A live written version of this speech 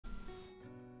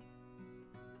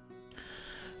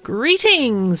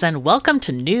Greetings and welcome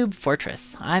to NoOB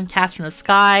Fortress. I'm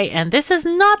KatherineOfSky, and this is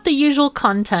not the usual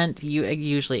content you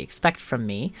usually expect from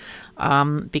me,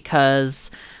 because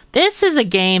this is a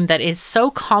game that is so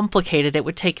complicated it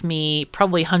would take me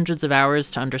probably hundreds of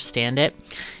hours to understand it.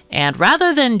 And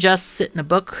rather than just sit in a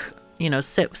book,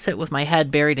 sit with my head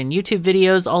buried in YouTube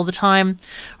videos all the time,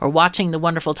 or watching the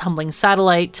wonderful Tumbling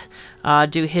Satellite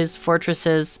do his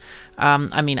fortresses.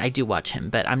 I mean, I do watch him,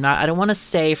 but I don't want to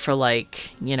stay for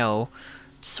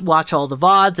watch all the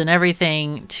VODs and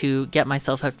everything to get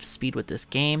myself up to speed with this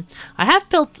game. I have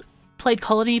played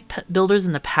colony builders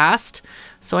in the past,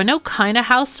 so I know kind of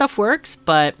how stuff works,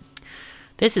 but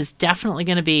this is definitely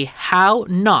going to be how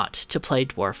not to play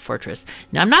Dwarf Fortress.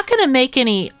 Now, I'm not going to make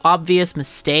any obvious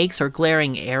mistakes or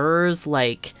glaring errors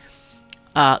like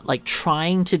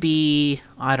trying to be,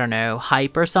 I don't know,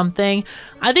 hype or something.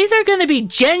 These are going to be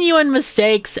genuine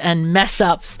mistakes and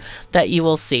mess-ups that you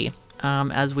will see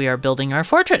as we are building our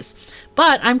fortress.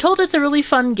 But I'm told it's a really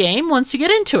fun game once you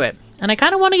get into it, and I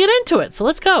kind of want to get into it, so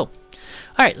let's go. All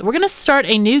right, we're going to start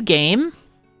a new game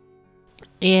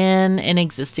in an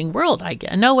existing world, I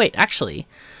guess. No, wait, actually.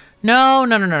 No.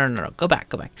 Go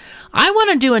back. I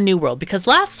want to do a new world because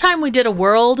last time we did a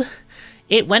world,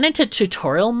 it went into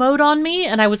tutorial mode on me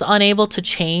and I was unable to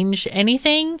change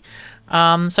anything. So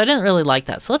I didn't really like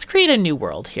that. So let's create a new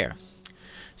world here.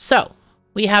 So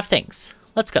we have things.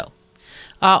 Let's go.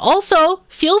 Also,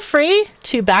 feel free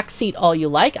to backseat all you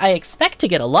like. I expect to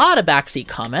get a lot of backseat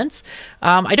comments.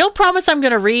 I don't promise I'm going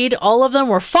to read all of them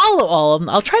or follow all of them.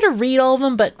 I'll try to read all of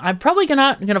them, but I'm probably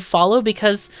not going to follow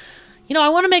because, I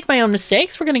want to make my own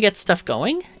mistakes. We're going to get stuff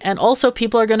going. And also,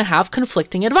 people are going to have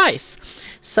conflicting advice.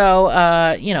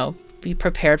 So, be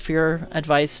prepared for your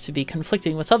advice to be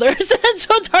conflicting with others. And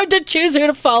so it's hard to choose who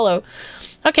to follow.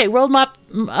 Okay, world map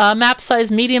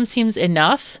size medium seems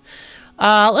enough.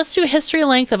 Let's do a history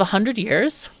length of 100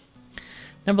 years.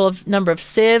 Number of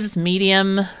civs,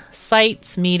 medium.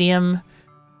 Sites, medium.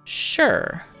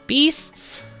 Sure.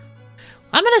 Beasts,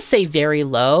 I'm going to say very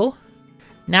low.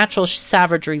 Natural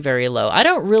savagery, very low. I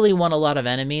don't really want a lot of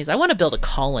enemies. I want to build a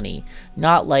colony,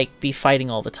 not be fighting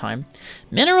all the time.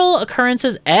 Mineral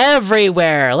occurrences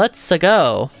everywhere. Let's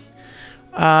go.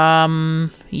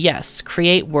 Yes,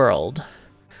 create world.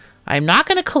 I'm not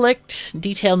going to collect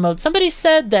detailed mode. Somebody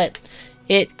said that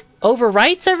it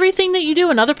overwrites everything that you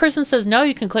do. Another person says, no,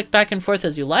 you can click back and forth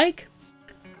as you like.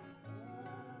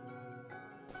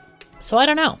 So I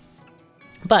don't know.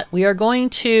 But we are going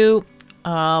to,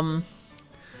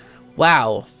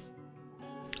 wow.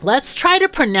 Let's try to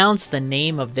pronounce the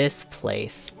name of this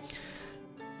place.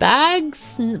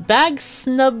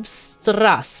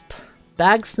 Bagsnubstrasp.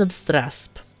 Bagsnubstrasp.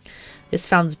 This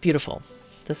sounds beautiful.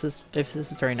 This is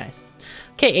very nice.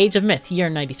 Okay, Age of Myth, year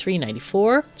 93,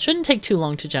 94. Shouldn't take too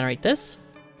long to generate this.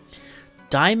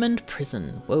 Diamond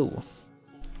Prison. Whoa.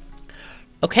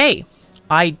 Okay,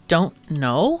 I don't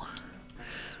know.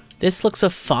 This looks so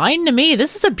fine to me.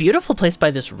 This is a beautiful place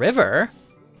by this river.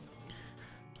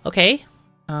 Okay,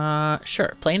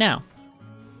 sure, play now.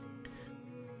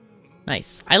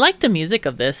 Nice. I like the music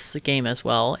of this game as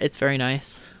well. It's very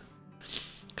nice.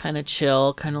 Kind of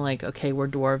chill, kind of like, okay, we're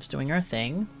dwarves doing our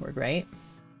thing. We're great.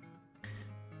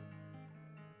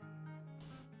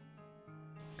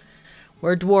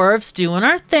 We're dwarves doing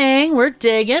our thing. We're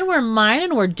digging, we're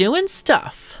mining, we're doing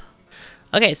stuff.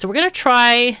 Okay, so we're going to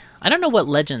try, I don't know what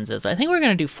Legends is, but I think we're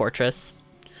going to do Fortress.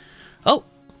 Oh,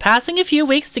 passing a few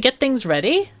weeks to get things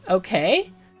ready.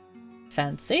 Okay.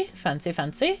 Fancy, fancy,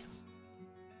 fancy.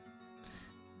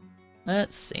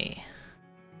 Let's see.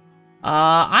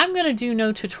 I'm going to do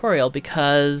no tutorial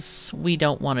because we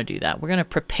don't want to do that. We're going to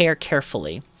prepare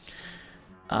carefully.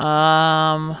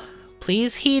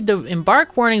 Please heed the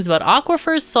embark warnings about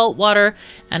aquifers, saltwater,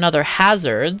 and other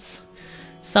hazards.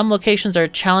 Some locations are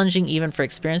challenging even for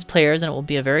experienced players, and it will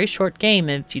be a very short game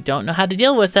if you don't know how to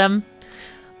deal with them.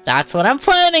 That's what I'm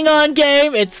planning on,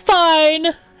 game. It's fine.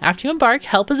 After you embark,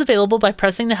 help is available by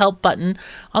pressing the help button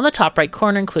on the top right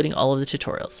corner, including all of the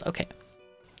tutorials. Okay.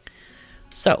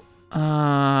 So,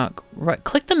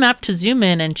 click the map to zoom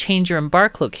in and change your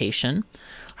embark location.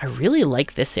 I really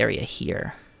like this area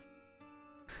here.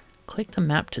 Click the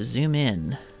map to zoom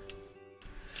in.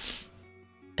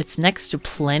 It's next to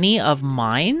plenty of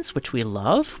mines, which we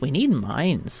love. We need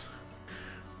mines.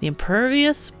 The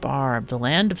impervious barb, the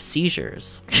land of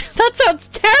seizures. That sounds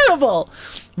terrible.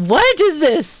 What is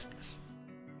this?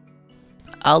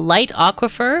 A light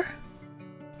aquifer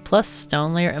plus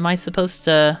stone layer. Am I supposed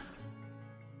to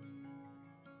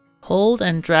hold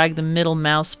and drag the middle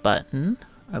mouse button?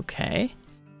 Okay.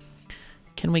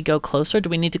 Can we go closer? Do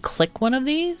we need to click one of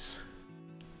these?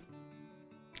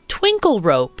 Twinkle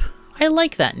Rope. I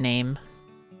like that name.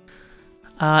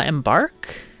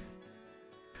 Embark.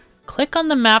 Click on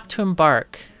the map to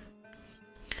embark.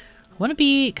 I want to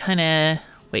be kind of...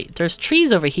 Wait, there's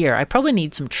trees over here. I probably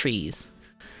need some trees.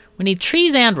 We need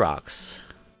trees and rocks.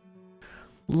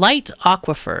 Light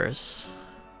aquifers.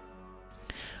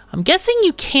 I'm guessing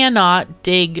you cannot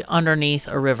dig underneath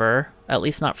a river. At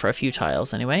least not for a few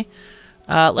tiles, anyway.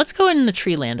 Let's go in the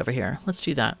tree land over here. Let's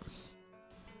do that.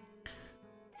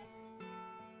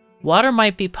 Water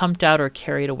might be pumped out or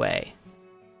carried away.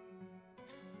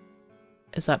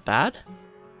 Is that bad?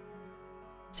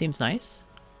 Seems nice.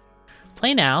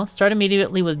 Play now. Start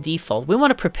immediately with default. We want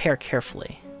to prepare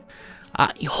carefully.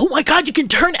 Oh my god, you can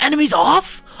turn enemies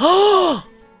off? Oh,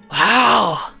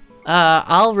 wow.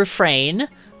 I'll refrain,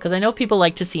 because I know people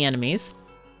like to see enemies.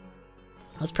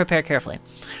 Let's prepare carefully.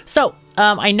 So,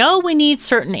 I know we need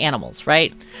certain animals,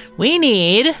 right? We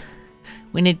need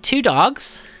 2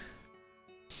 dogs.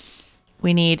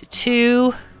 We need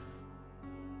 2...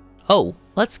 Oh,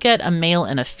 let's get a male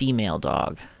and a female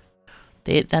dog.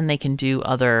 Then they can do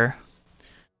other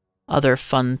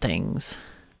fun things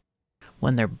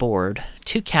when they're bored.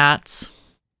 2 cats.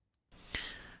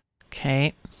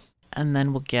 Okay. And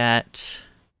then we'll get...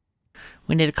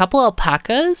 We need a couple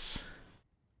alpacas.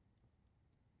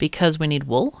 Because we need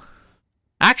wool.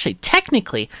 Actually,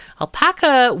 technically,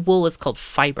 alpaca wool is called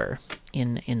fiber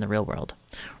in the real world.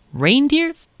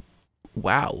 Reindeers?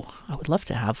 Wow. I would love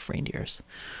to have reindeers.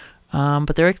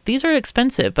 But these are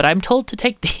expensive, but I'm told to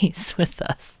take these with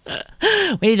us.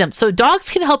 We need them. So dogs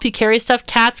can help you carry stuff.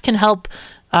 Cats can help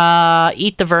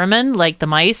eat the vermin, like the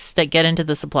mice that get into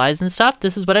the supplies and stuff.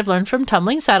 This is what I've learned from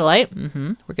Tumbling Satellite.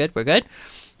 We're good, we're good.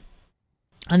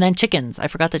 And then chickens. I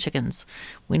forgot the chickens.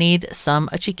 We need some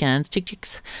chickens.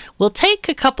 Chicks. We'll take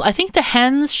a couple. I think the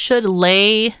hens should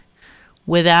lay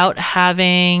without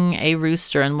having a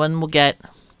rooster, and when we'll get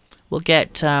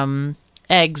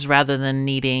eggs rather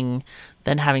than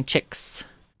having chicks.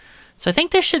 So I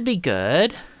think this should be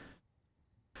good.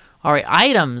 All right,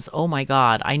 items. Oh my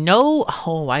god. I know.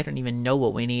 Oh, I don't even know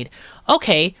what we need.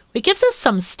 Okay, it gives us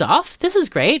some stuff. This is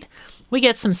great. We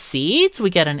get some seeds. We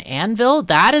get an anvil.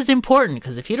 That is important,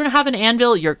 because if you don't have an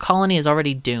anvil, your colony is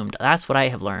already doomed. That's what I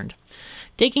have learned.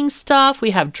 Digging stuff.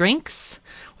 We have drinks.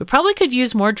 We probably could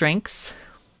use more drinks.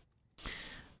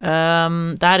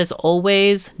 That is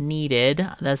always needed,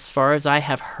 as far as I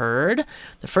have heard.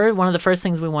 One of the first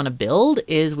things we want to build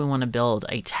is we want to build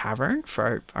a tavern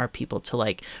for our people to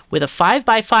like, with a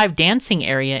 5x5 dancing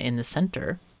area in the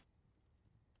center.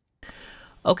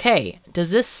 Okay,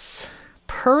 does this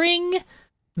purring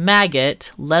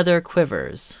maggot leather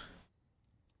quivers?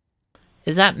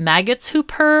 Is that maggots who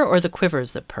purr or the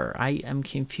quivers that purr? I am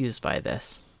confused by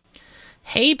this.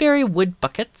 Hayberry wood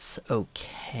buckets.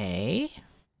 Okay.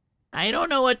 I don't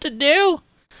know what to do.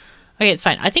 Okay, it's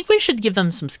fine. I think we should give them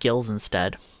some skills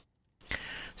instead.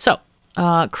 So,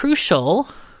 crucial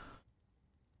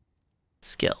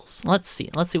skills. Let's see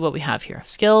what we have here.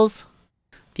 Skills,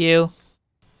 view,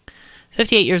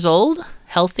 58 years old,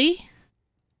 healthy,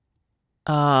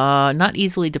 not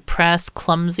easily depressed,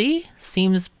 clumsy,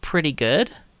 seems pretty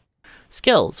good.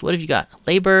 Skills, what have you got?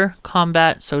 Labor,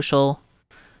 combat, social,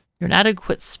 you're an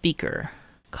adequate speaker,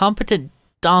 competent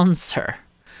dancer.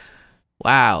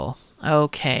 Wow.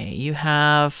 Okay, you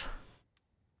have...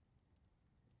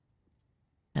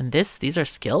 And these are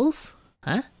skills?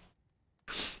 Huh?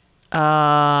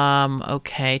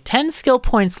 Okay, 10 skill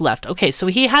points left. Okay, so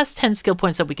he has 10 skill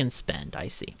points that we can spend, I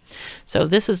see. So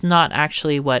this is not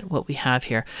actually what we have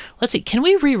here. Let's see, can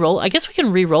we re-roll? I guess we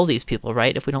can re-roll these people,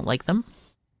 right, if we don't like them?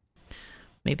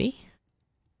 Maybe?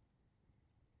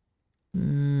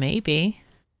 Maybe.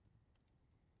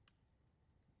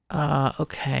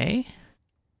 Okay.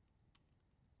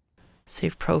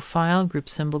 Save profile, group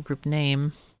symbol, group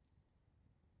name.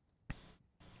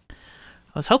 I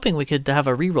was hoping we could have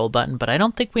a reroll button, but I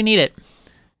don't think we need it.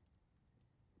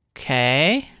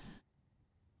 Okay.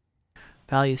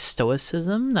 Value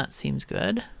stoicism, that seems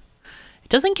good. It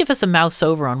doesn't give us a mouse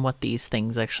over on what these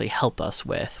things actually help us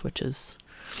with, which is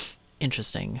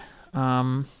interesting.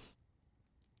 Let's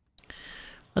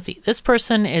see, this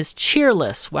person is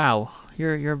cheerless. Wow,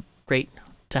 you're great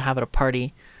to have at a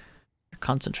party.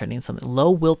 Concentrating on something.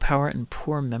 Low willpower and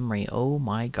poor memory. Oh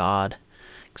my god.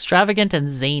 Extravagant and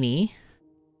zany.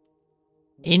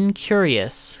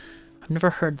 Incurious. I've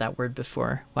never heard that word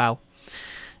before. Wow.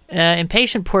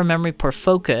 Impatient, poor memory, poor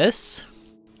focus.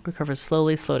 Recovers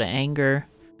slowly, slow to anger.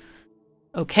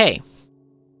 Okay.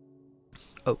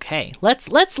 Okay.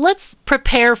 Let's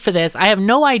prepare for this. I have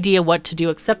no idea what to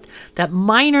do except that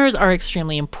miners are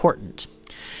extremely important.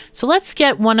 So let's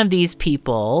get one of these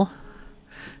people.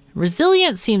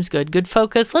 Resilient seems good. Good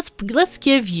focus. Let's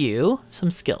give you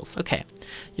some skills. Okay.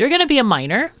 You're going to be a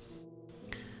miner.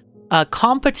 A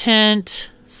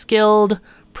competent, skilled,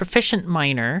 proficient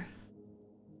miner.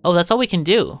 Oh, that's all we can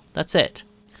do. That's it.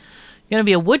 You're going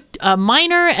to be a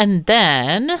miner, and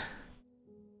then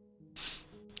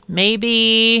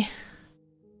maybe...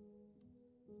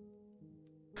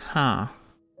 Huh.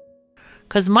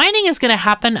 Because mining is going to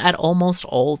happen at almost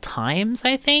all times,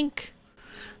 I think.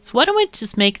 So why don't we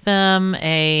just make them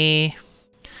maybe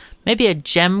a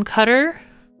gem cutter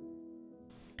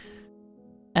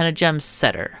and a gem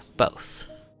setter, both.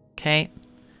 Okay.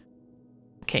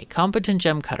 Okay, competent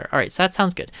gem cutter. All right, so that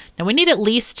sounds good. Now we need at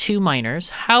least 2 miners.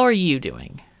 How are you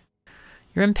doing?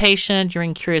 You're impatient, you're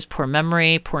incurious, poor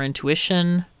memory, poor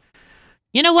intuition.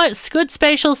 You know what? Good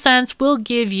spatial sense will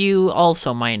give you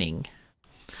also mining.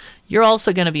 You're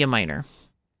also going to be a miner.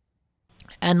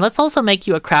 And let's also make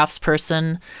you a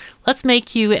craftsperson. Let's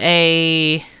make you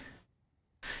an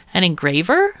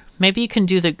engraver. Maybe you can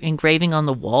do the engraving on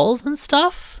the walls and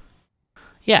stuff.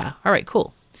 Yeah, all right,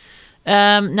 cool.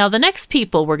 Now the next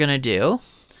people we're going to do,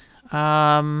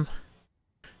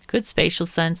 good spatial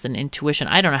sense and intuition.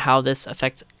 I don't know how this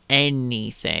affects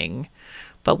anything,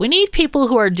 but we need people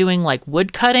who are doing like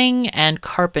wood cutting and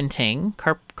carpentering.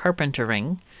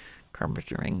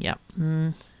 Carpentering, yep.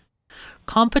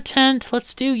 Competent,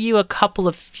 let's do you a couple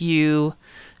of few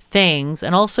things,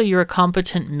 and also you're a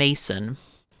competent mason.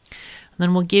 And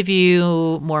then we'll give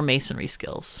you more masonry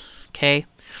skills, okay?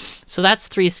 So that's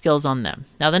 3 skills on them.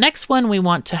 Now the next one we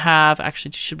want to have,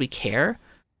 actually, should we care?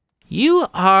 You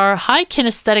are high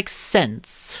kinesthetic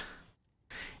sense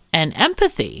and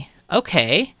empathy.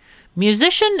 Okay.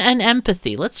 Musician and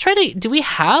empathy. Let's try to, do we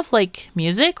have like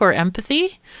music or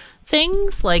empathy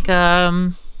things? Like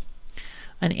an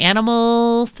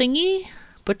animal thingy?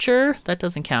 Butcher? That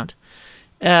doesn't count.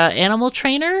 Animal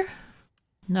trainer?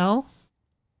 No.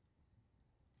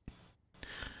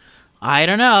 I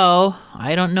don't know.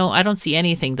 I don't know. I don't see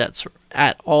anything that's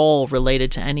at all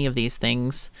related to any of these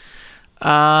things.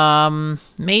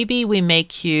 Maybe we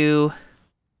make you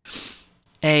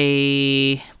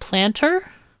a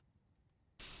planter.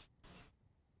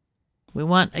 We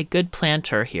want a good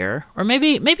planter here. Or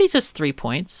maybe just 3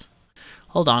 points.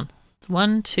 Hold on.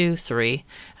 1, 2, 3.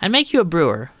 And make you a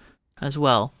brewer as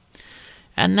well.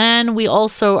 And then we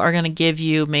also are going to give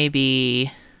you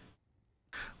maybe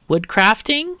wood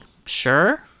crafting.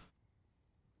 Sure.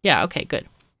 Yeah, okay, good.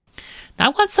 Now I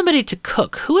want somebody to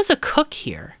cook. Who is a cook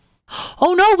here?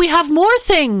 Oh no, we have more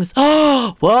things!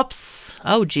 Oh, whoops.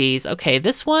 Oh, geez. Okay,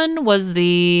 this one was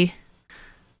the...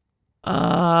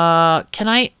 Can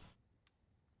I...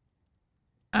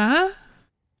 Can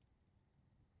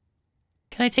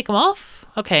I take them off?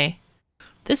 Okay.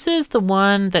 This is the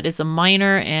one that is a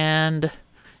miner and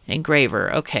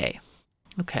engraver. Okay.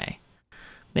 Okay.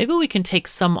 Maybe we can take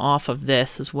some off of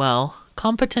this as well.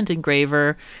 Competent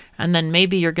engraver. And then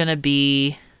maybe you're going to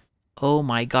be... Oh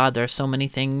my god, there are so many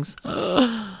things.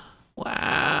 Wow.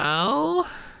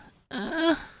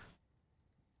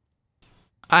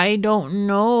 I don't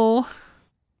know.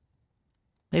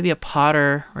 Maybe a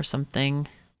potter or something.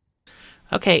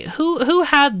 Okay, who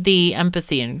had the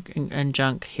empathy and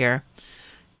junk here?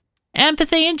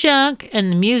 Empathy and junk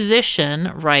and the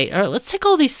musician. Right. All right, let's take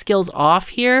all these skills off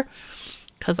here.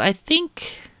 Because I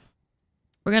think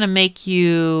we're going to make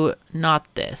you not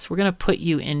this. We're going to put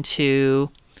you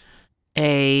into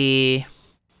a...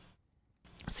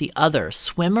 Let's see, other.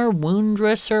 Swimmer, wound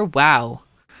dresser. Wow.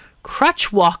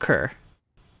 Crutch walker.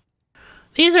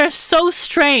 These are so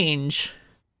strange.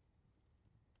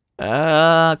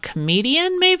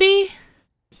 Comedian, maybe?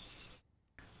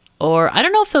 Or, I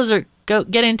don't know if those are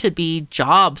getting to be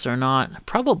jobs or not.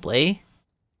 Probably.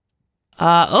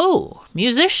 Oh,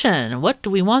 musician. What do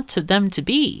we want them to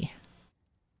be?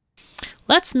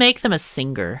 Let's make them a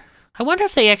singer. I wonder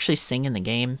if they actually sing in the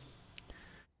game.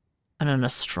 And an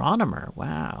astronomer.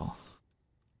 Wow.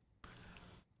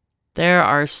 There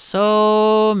are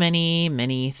so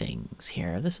many things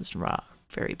here. This is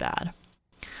very bad.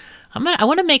 I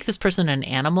want to make this person an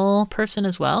animal person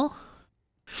as well.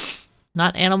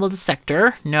 Not animal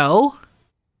dissector. No.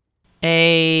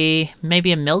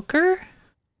 Maybe a milker?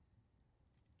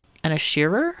 And a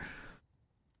shearer?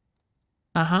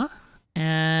 Uh-huh.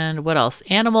 And what else?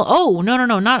 Animal. Oh, no,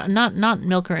 not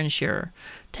milker and shearer.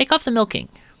 Take off the milking.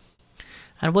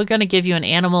 And we're going to give you an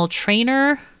animal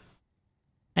trainer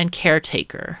and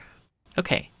caretaker.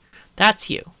 Okay,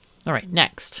 that's you. All right,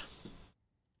 next.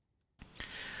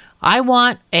 I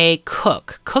want a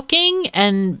cook. Cooking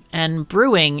and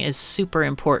brewing is super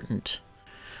important.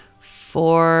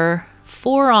 For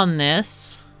 4 on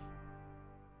this.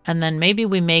 And then maybe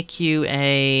we make you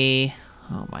a...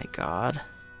 Oh my god.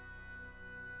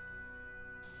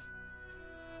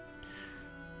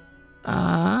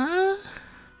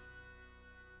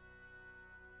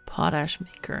 Potash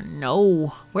maker.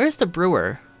 No. Where's the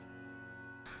brewer?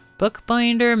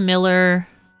 Bookbinder, miller,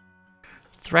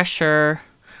 thresher.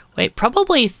 Wait,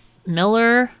 probably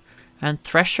miller and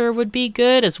thresher would be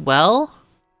good as well.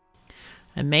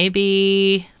 And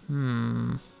maybe...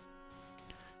 Why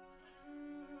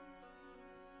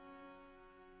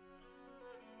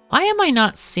am I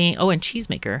not seeing... Oh, and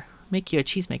cheesemaker. Make you a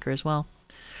cheesemaker as well.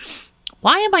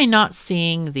 Why am I not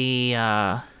seeing the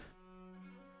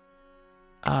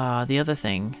other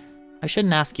thing? I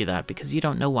shouldn't ask you that because you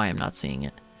don't know why I'm not seeing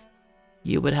it.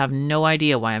 You would have no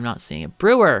idea why I'm not seeing it.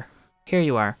 Brewer! Here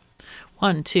you are.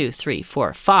 1, 2, 3,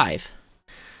 4, 5.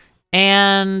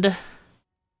 And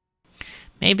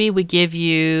maybe we give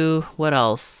you... What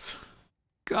else?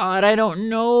 God, I don't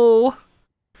know.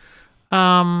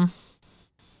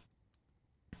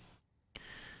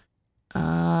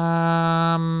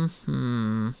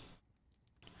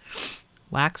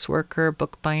 Waxworker,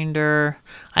 bookbinder.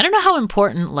 I don't know how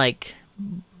important, like,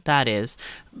 that is.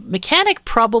 Mechanic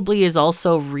probably is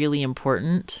also really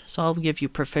important. So I'll give you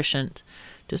proficient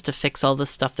just to fix all the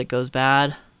stuff that goes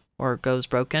bad or goes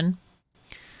broken.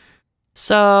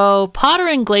 So potter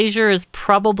and glazier is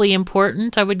probably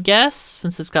important, I would guess,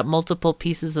 since it's got multiple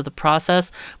pieces of the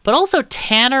process. But also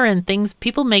tanner and things,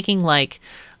 people making like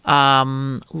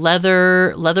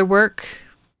leather work.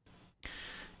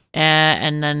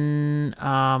 And then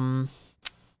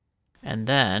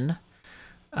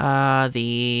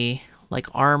the like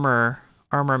armor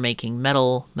making,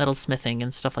 metal smithing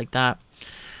and stuff like that.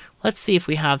 Let's see if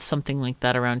we have something like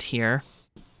that around here.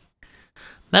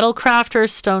 Metal crafter,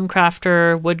 stone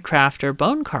crafter, wood crafter,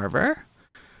 bone carver.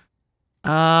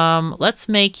 Let's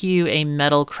make you a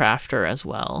metal crafter as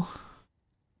well.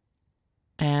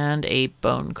 And a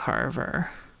bone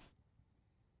carver.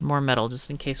 More metal, just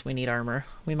in case we need armor.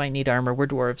 We might need armor. We're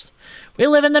dwarves. We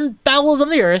live in the bowels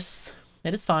of the earth.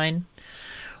 It is fine.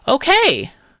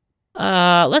 Okay.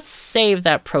 Let's save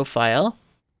that profile.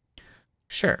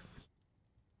 Sure.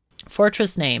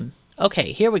 Fortress name.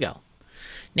 Okay, here we go.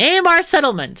 Name our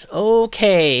settlement.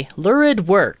 Okay. Lurid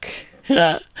work.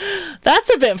 That's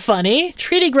a bit funny.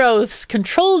 Treaty growths.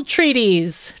 Controlled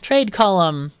treaties. Trade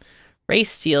column. Race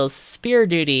steals. Spear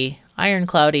duty. Iron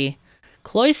cloudy.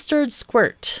 Cloistered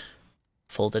squirt.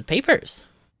 Folded papers.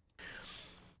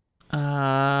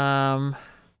 Angel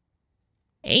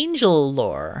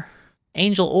lore.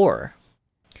 Angel ore.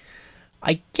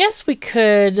 I guess we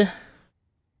could... Is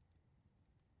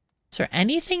there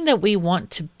anything that we want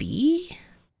to be?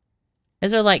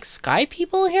 Is there like sky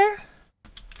people here?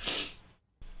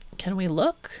 Can we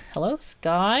look? Hello,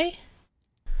 sky?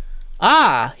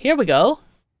 Ah, here we go.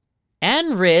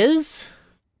 Anriz.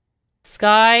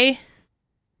 Sky...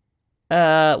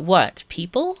 what?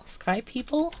 People? Sky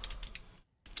people?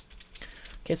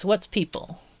 Okay, so what's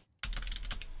people?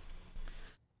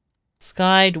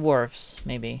 Sky dwarfs,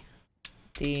 maybe.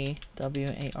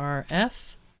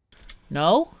 D-W-A-R-F?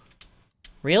 No?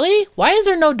 Really? Why is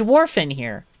there no dwarf in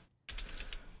here?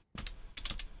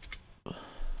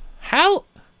 How?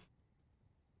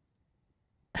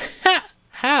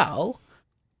 How?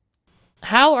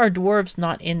 How are dwarves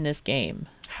not in this game?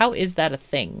 How is that a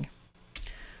thing?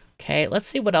 Okay, let's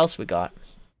see what else we got.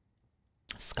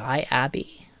 Sky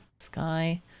Abbey.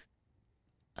 Sky.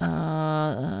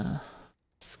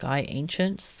 Sky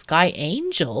Ancients. Sky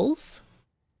Angels?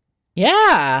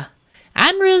 Yeah!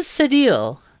 Anriz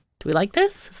Sedil. Do we like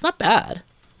this? It's not bad.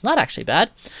 It's not actually bad.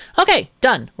 Okay,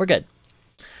 done. We're good.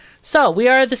 So, we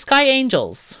are the Sky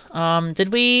Angels.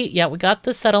 Did we... Yeah, we got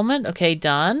the settlement. Okay,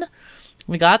 done.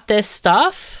 We got this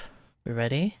stuff. We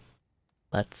ready?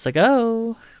 Let's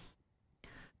go.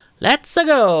 Let's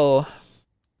go.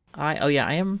 Oh yeah,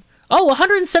 I am... Oh,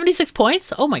 176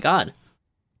 points? Oh my god.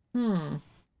 In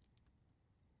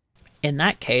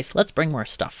that case, let's bring more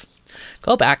stuff.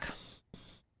 Go back.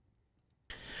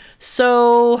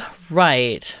 So,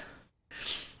 right.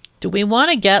 Do we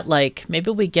want to get, like, maybe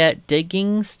we get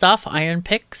digging stuff, iron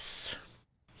picks,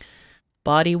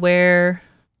 body wear.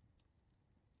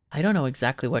 I don't know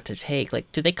exactly what to take.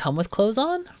 Like, do they come with clothes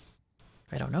on?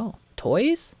 I don't know.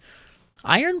 Toys?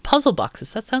 Iron puzzle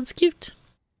boxes. That sounds cute.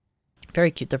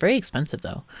 Very cute. They're very expensive,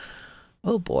 though.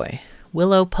 Oh, boy.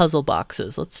 Willow puzzle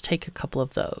boxes. Let's take a couple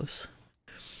of those.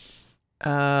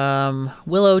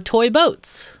 Willow toy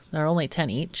boats. They're only 10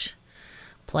 each.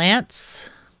 Plants.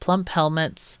 Plump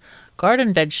helmets.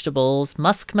 Garden vegetables.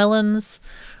 Muskmelons.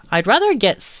 I'd rather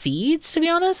get seeds, to be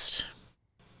honest,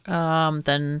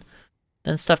 than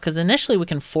than stuff, because initially we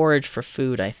can forage for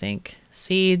food, I think.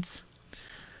 Seeds.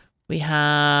 We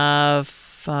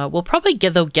have... we'll probably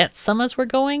get some as we're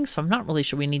going, so I'm not really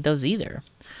sure we need those either.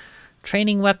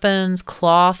 Training weapons,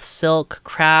 cloth, silk,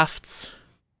 crafts.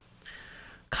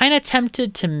 Kind of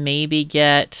tempted to maybe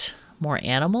get more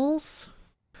animals.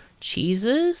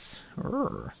 Cheeses.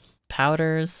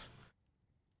 Powders.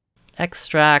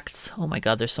 Extracts. Oh my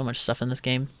god, there's so much stuff in this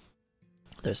game.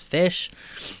 There's fish.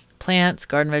 Plants,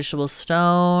 garden vegetables,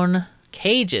 stone.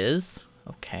 Cages.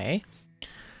 Okay.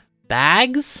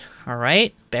 Bags.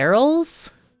 Alright. Barrels.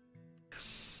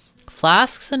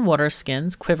 Flasks and water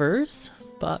skins. Quivers.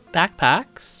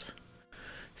 Backpacks.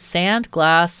 Sand,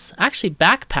 glass. Actually,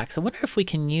 backpacks. I wonder if we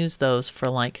can use those for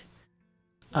like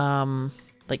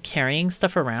carrying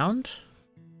stuff around.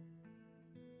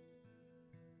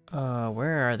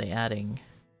 Where are they adding?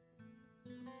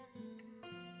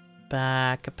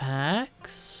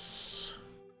 Backpacks.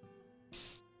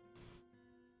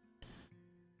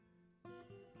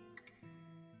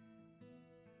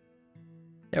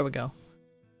 There we go.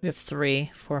 We have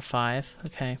 3, 4, 5.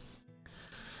 Okay.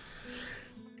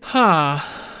 Huh.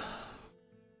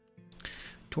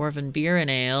 Dwarven beer and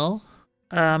ale.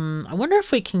 I wonder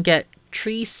if we can get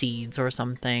tree seeds or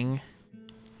something.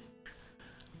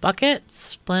 Buckets,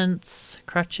 splints,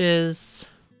 crutches,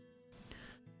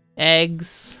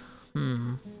 eggs.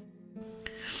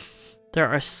 There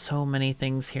are so many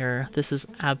things here. This is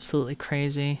absolutely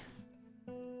crazy.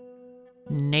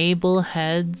 Navel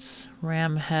heads,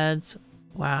 ram heads.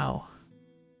 Wow.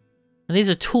 And these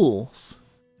are tools.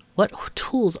 What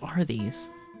tools are these?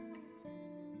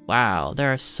 Wow,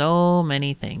 there are so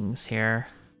many things here.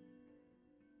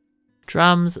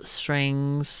 Drums,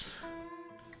 strings,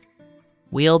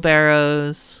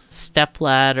 wheelbarrows, step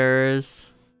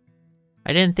ladders.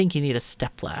 I didn't think you need a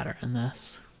step ladder in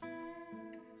this.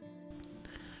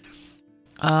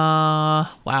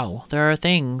 Wow, there are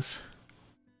things.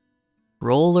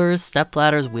 Rollers, step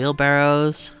ladders,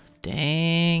 wheelbarrows.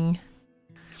 Dang.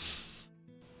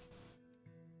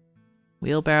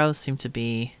 Wheelbarrows seem to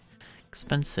be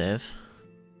expensive.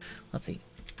 Let's see.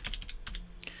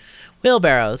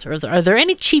 Wheelbarrows. Are there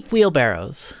any cheap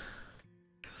wheelbarrows?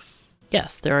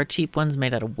 Yes, there are cheap ones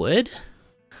made out of wood.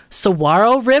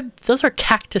 Saguaro rib? Those are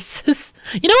cactuses.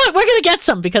 You know what? We're going to get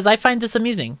some because I find this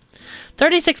amusing.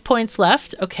 36 points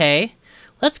left. Okay.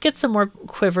 Let's get some more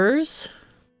quivers.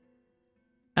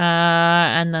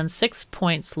 And then 6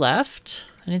 points left.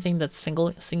 Anything that's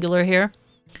singular here?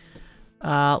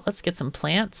 Let's get some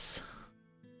plants.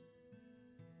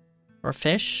 Or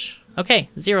fish. Okay,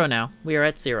 0 now. We are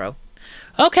at 0.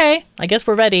 Okay, I guess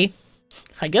we're ready.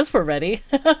 I guess we're ready.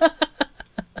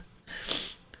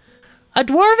 A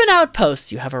dwarven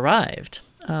outpost, you have arrived.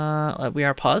 We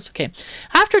are paused. Okay.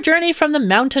 After journey from the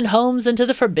mountain homes into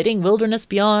the forbidding wilderness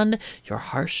beyond, your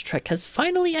harsh trek has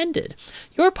finally ended.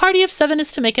 Your party of 7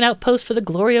 is to make an outpost for the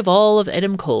glory of all of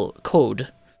Edem Code.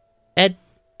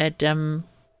 Edem...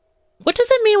 What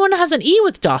does it mean when it has an E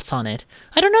with dots on it?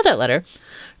 I don't know that letter.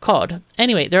 Cod.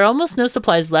 Anyway, there are almost no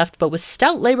supplies left, but with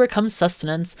stout labor comes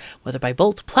sustenance, whether by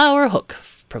bolt, plow, or hook.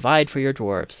 Provide for your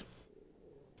dwarves.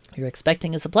 You're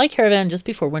expecting a supply caravan just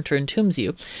before winter entombs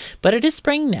you, but it is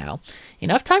spring now.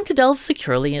 Enough time to delve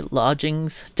secure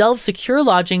lodgings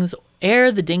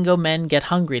ere the dingo men get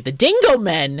hungry. The dingo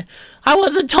men! I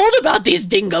wasn't told about these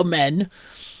dingo men!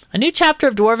 A new chapter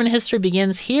of dwarven history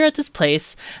begins here at this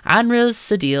place. Anriz,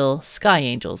 Sedil, Sky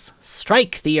Angels.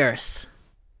 Strike the earth.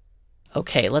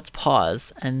 Okay, let's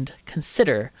pause and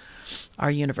consider our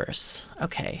universe.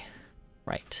 Okay,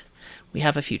 right. We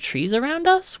have a few trees around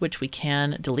us, which we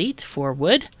can delete for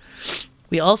wood.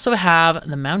 We also have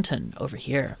the mountain over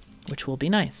here, which will be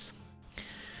nice.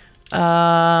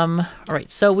 All right,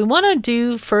 so we want to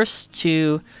do first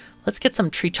let's get some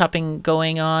tree chopping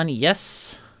going on.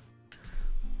 Yes.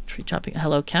 Tree chopping.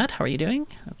 Hello, cat. How are you doing?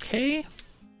 Okay.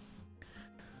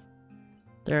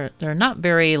 They're not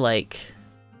very, like...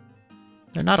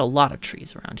 There are not a lot of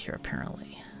trees around here,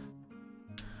 apparently.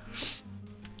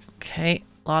 Okay.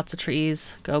 Lots of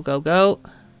trees. Go, go, go.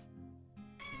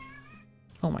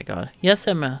 Oh my god. Yes,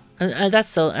 Emma.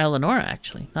 That's Eleonora,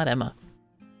 actually, not Emma.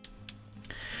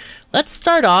 Let's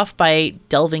start off by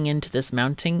delving into this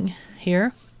mountain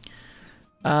here.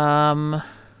 How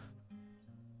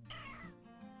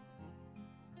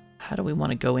do we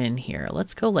want to go in here?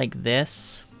 Let's go like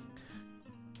this.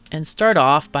 And start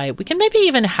off by... We can maybe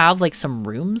even have like some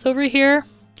rooms over here.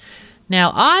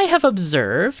 Now, I have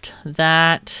observed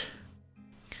that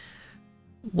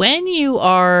when you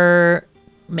are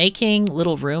making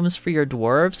little rooms for your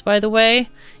dwarves, by the way,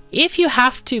 if you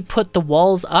have to put the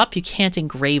walls up, you can't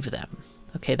engrave them.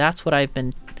 Okay, that's what I've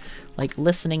been like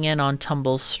listening in on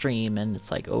Tumble's stream, and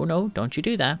it's like, oh no, don't you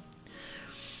do that.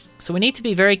 So we need to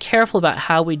be very careful about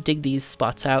how we dig these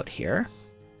spots out here.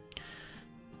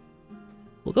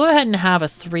 We'll go ahead and have a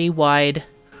 3-wide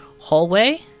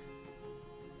hallway.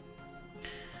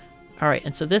 Alright,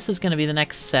 and so this is going to be the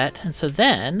next set. And so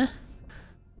then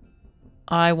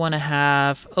I want to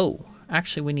have... Oh,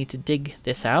 actually we need to dig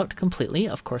this out completely.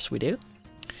 Of course we do.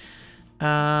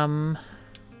 And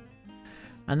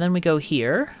then we go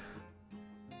here.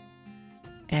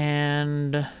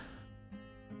 And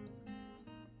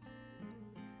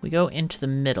we go into the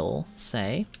middle,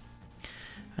 say.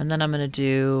 And then I'm going to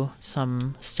do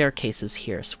some staircases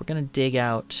here. So we're going to dig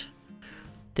out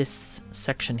this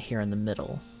section here in the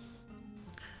middle.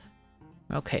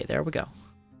 Okay, there we go.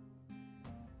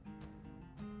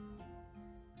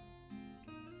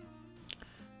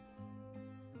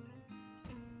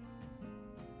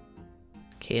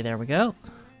 Okay, there we go.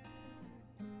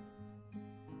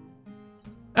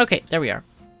 Okay, there we are.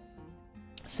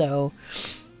 So,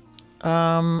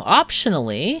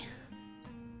 optionally,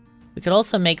 we could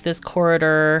also make this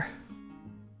corridor...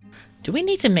 Do we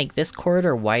need to make this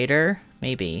corridor wider?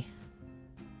 Maybe.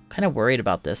 Kind of worried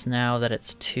about this now that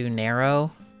it's too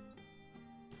narrow.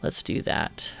 Let's do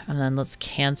that. And then let's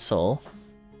cancel.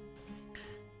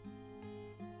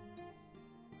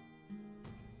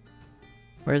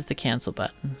 Where's the cancel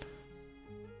button?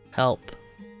 Help.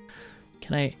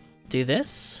 Can I do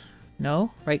this?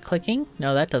 No? Right-clicking?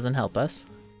 No, that doesn't help us.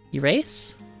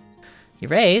 Erase?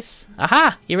 Erase?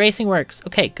 Aha! Erasing works.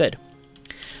 Okay, good.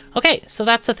 Okay, so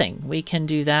that's the thing. We can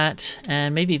do that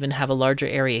and maybe even have a larger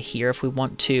area here if we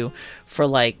want to for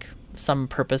like some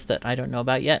purpose that I don't know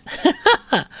about yet.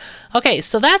 Okay,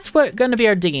 so that's what going to be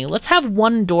our digging. Let's have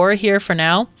one door here for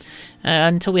now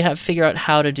until we have figure out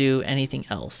how to do anything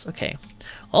else. Okay.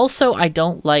 Also, I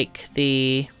don't like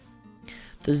the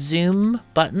zoom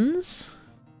buttons.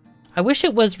 I wish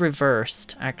it was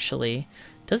reversed, actually.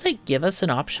 Does it give us an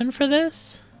option for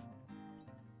this?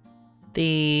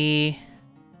 The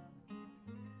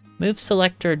move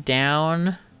selector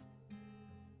down,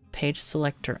 page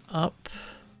selector up,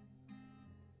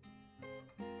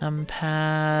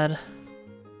 numpad,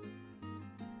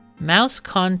 mouse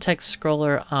context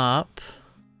scroller up,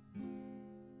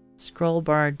 scroll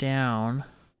bar down,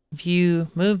 view,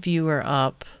 move viewer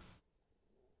up.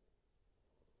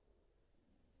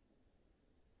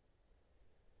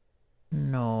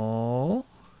 No.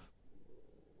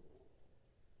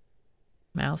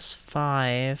 Mouse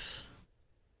 5.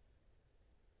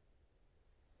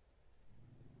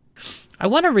 I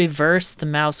want to reverse the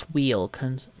mouse wheel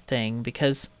thing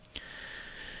because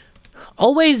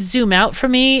always zoom out for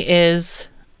me is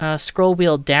scroll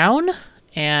wheel down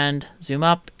and zoom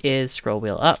up is scroll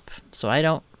wheel up. So I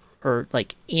don't, or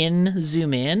like in,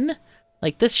 zoom in,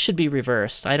 like this should be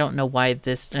reversed. I don't know why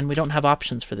this, and we don't have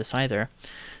options for this either.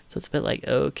 So it's a bit like,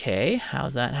 okay,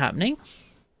 how's that happening?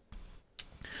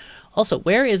 Also,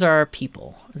 where is our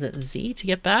people? Is it Z to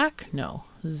get back? No.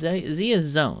 Z is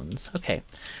zones. Okay.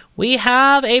 We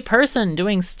have a person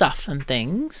doing stuff and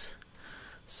things.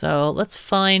 So let's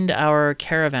find our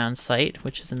caravan site,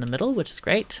 which is in the middle, which is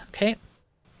great. Okay.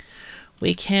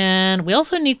 We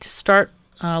also need to start,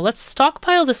 let's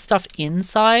stockpile this stuff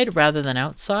inside rather than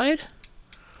outside.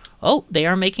 Oh, they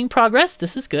are making progress.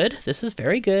 This is good. This is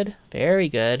very good. Very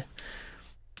good.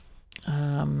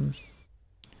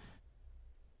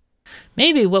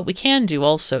 Maybe what we can do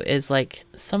also is like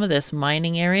some of this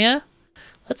mining area.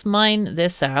 Let's mine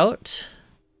this out.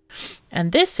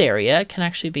 And this area can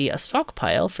actually be a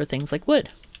stockpile for things like wood.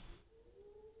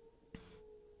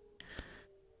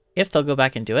 If they'll go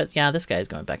back and do it. Yeah, this guy's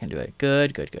going back and do it.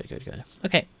 Good, good, good, good, good.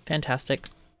 Okay, fantastic.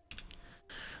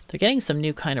 They're getting some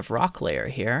new kind of rock layer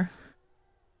here.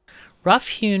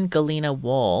 Rough-hewn galena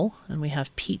wall, and we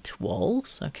have peat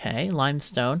walls. Okay,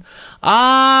 limestone.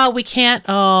 Ah, we can't.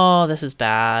 Oh, this is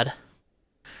bad.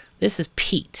 This is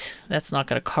peat. That's not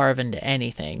going to carve into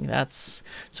anything. So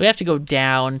we have to go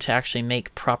down to actually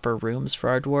make proper rooms for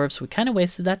our dwarves. We kind of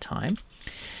wasted that time.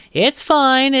 It's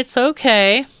fine. It's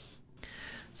okay.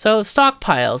 So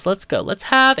stockpiles. Let's go. Let's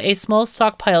have a small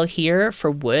stockpile here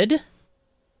for wood.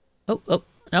 Oh, oh,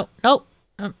 no, no.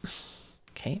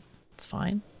 Okay, it's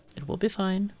fine. It will be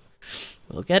fine.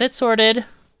 We'll get it sorted.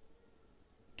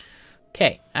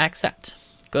 Okay, accept.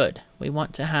 Good. We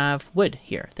want to have wood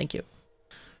here. Thank you.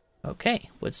 Okay,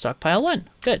 wood stockpile 1.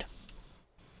 Good.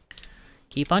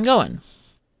 Keep on going.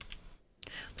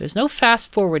 There's no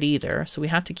fast forward either, so we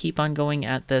have to keep on going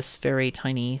at this very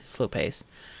tiny slow pace.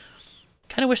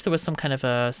 Kind of wish there was some kind of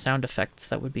a sound effects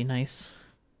that would be nice.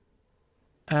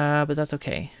 But that's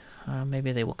okay.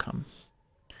 Maybe they will come.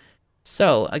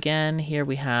 So again, here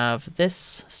we have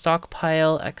this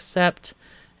stockpile, accept,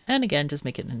 and again, just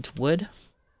make it into wood.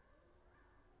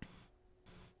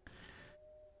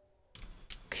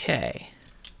 Okay.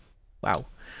 Wow.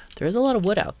 There is a lot of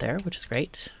wood out there, which is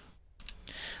great.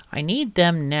 I need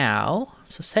them now.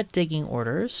 So set digging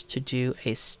orders to do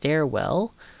a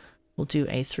stairwell. We'll do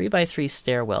a 3x3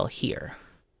 stairwell here.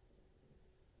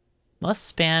 Must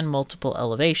span multiple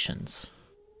elevations.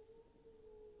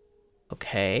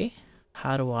 Okay.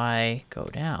 How do I go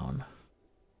down?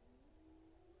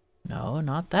 No,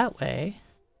 not that way.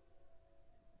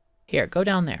 Here, go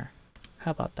down there.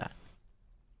 How about that?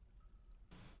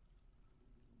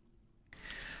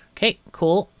 Okay,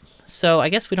 cool. So I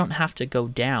guess we don't have to go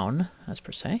down, as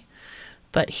per se.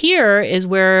 But here is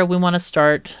where we want to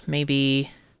start maybe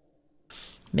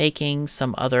making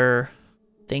some other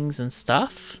things and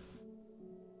stuff.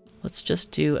 Let's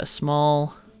just do a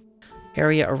small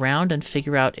area around and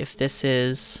figure out if this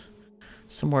is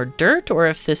some more dirt or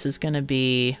if this is going to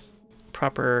be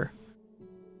proper,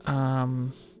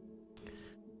 what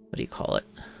do you call it?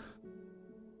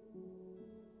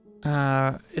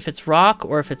 If it's rock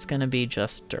or if it's going to be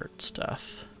just dirt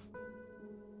stuff.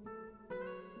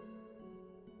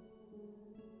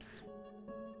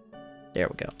 There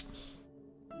we go.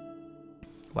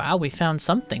 Wow, we found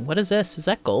something. What is this? Is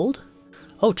that gold?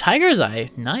 Oh, tiger's eye.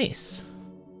 Nice.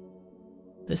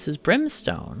 This is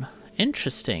brimstone.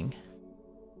 Interesting.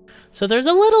 So there's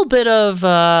a little bit of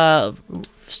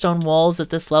stone walls at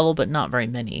this level, but not very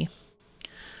many.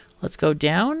 Let's go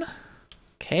down.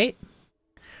 Okay.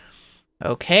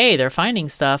 Okay, they're finding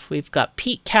stuff. We've got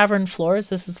peat cavern floors.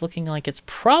 This is looking like it's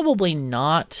probably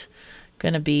not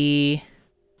going to be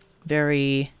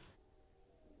very,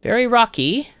 very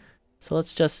rocky. So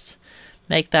let's just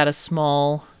make that a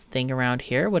small thing around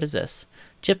here. What is this?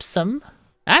 Gypsum.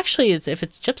 Actually, if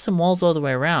it's gypsum walls all the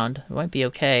way around, it might be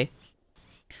okay.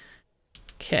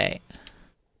 Okay.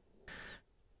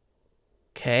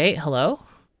 Okay, hello?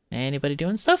 Anybody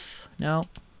doing stuff? No.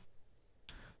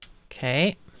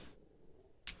 Okay.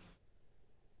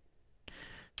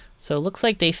 So it looks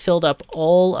like they filled up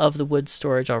all of the wood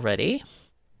storage already.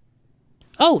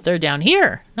 Oh, they're down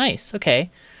here. Nice, okay.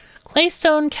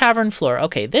 Claystone cavern floor.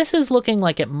 Okay, this is looking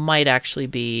like it might actually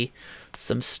be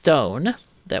some stone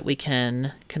that we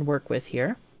can work with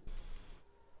here.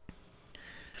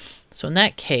 So in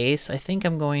that case, I think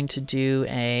I'm going to do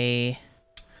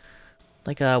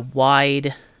like a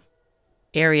wide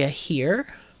area here.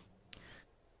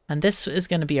 And this is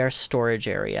going to be our storage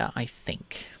area, I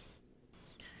think.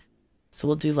 So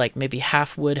we'll do like maybe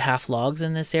half wood, half logs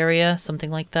in this area,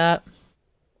 something like that.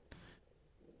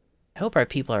 I hope our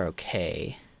people are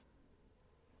okay.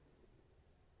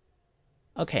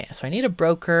 Okay, so I need a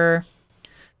broker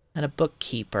and a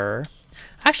bookkeeper.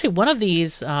 Actually, one of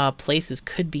these places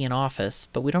could be an office,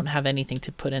 but we don't have anything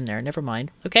to put in there. Never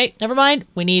mind. Okay, never mind.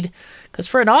 We need, because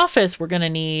for an office, we're going to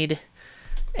need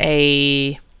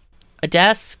a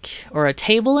desk or a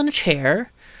table and a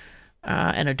chair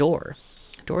and a door.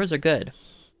 Doors are good.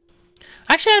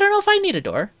 Actually, I don't know if I need a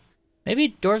door. Maybe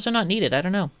doors are not needed. I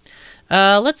don't know.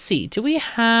 Let's see. Do we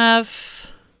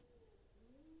have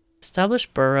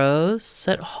established burrows,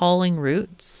 set hauling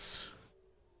routes?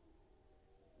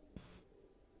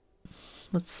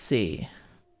 Let's see.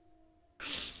 I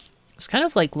was kind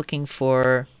of like looking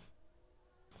for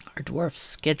our dwarf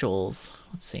schedules.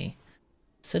 Let's see.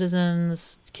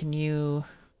 Citizens, can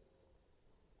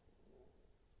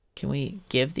we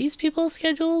give these people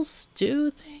schedules? Do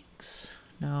things?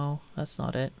 No, that's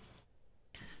not it.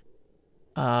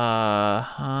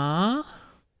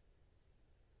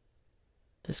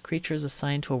 This creature is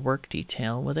assigned to a work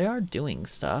detail. Well, they are doing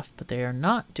stuff, but they are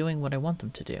not doing what I want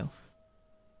them to do.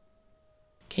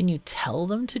 Can you tell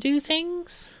them to do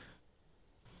things?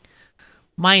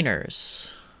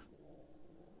 Miners.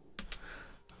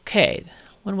 Okay.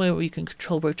 One way where you can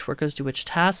control which workers do which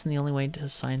tasks, and the only way to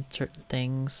assign certain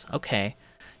things. Okay.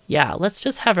 Yeah, let's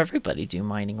just have everybody do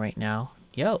mining right now.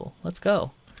 Yo, let's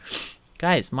go.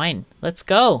 Guys, mine. Let's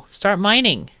go. Start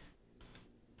mining.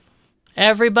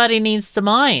 Everybody needs to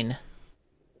mine.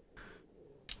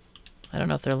 I don't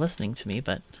know if they're listening to me,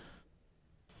 but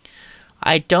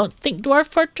I don't think Dwarf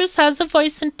Fortress has a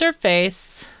voice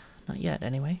interface. Not yet,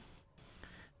 anyway.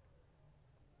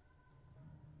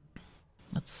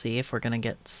 Let's see if we're gonna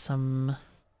get some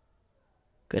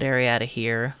good area out of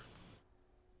here.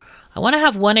 I want to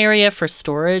have one area for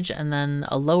storage and then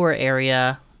a lower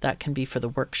area that can be for the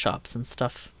workshops and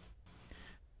stuff.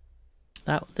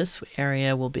 This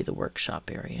area will be the workshop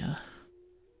area.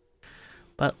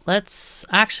 But let's...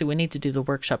 Actually, we need to do the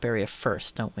workshop area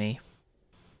first, don't we?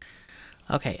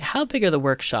 Okay, how big are the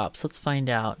workshops? Let's find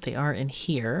out. They are in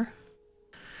here.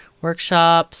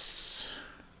 Workshops,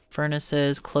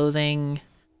 furnaces, clothing,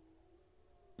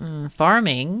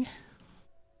 farming.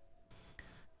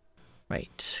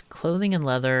 Right, clothing and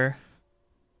leather.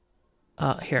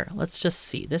 Here, let's just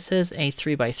see. This is a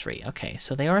 3x3. Okay,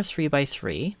 so they are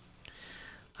 3x3.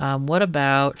 What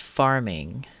about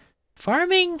farming?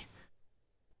 Farming?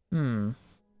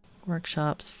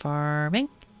 Workshops, farming.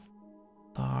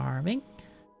 Farming.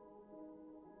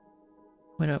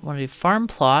 We don't want to do farm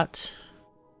plot.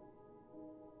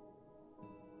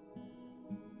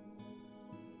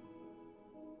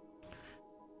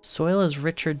 Soil is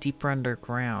richer, deeper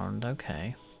underground.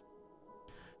 Okay.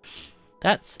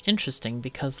 That's interesting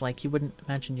because, like, you wouldn't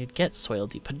imagine you'd get soil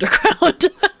deep underground.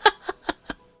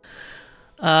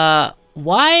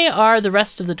 Why are the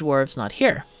rest of the dwarves not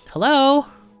here? Hello?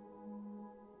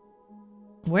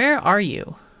 Where are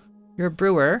you? You're a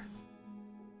brewer.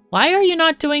 Why are you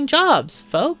not doing jobs,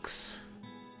 folks?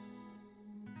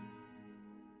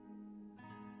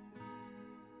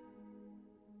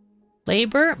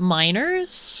 Labor?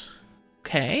 Miners?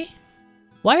 Okay.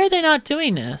 Why are they not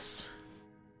doing this?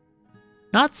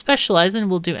 Not specialize and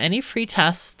will do any free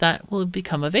tasks that will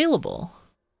become available.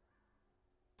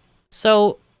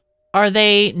 So, are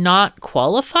they not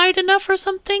qualified enough or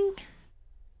something?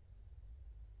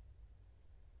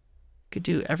 Could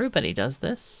do, everybody does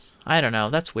this. I don't know,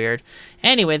 that's weird.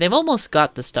 Anyway, they've almost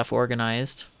got the stuff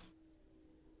organized.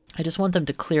 I just want them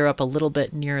to clear up a little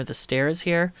bit near the stairs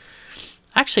here.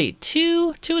 Actually,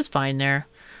 two is fine there.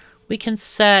 We can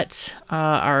set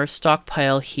our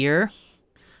stockpile here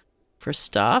for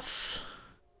stuff.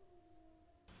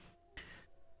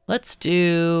 Let's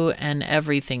do an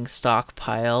everything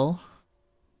stockpile.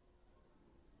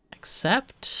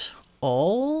 Except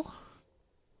all.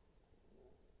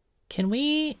 Can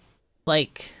we,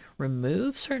 like,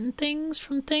 remove certain things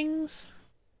from things?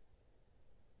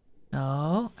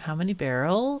 No. How many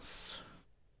barrels?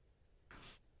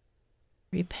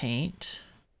 Repaint.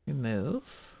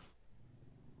 Remove.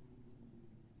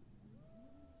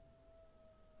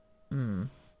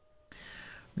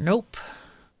 Nope.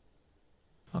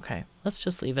 Okay, let's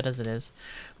just leave it as it is.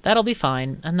 That'll be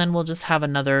fine. And then we'll just have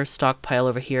another stockpile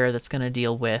over here that's going to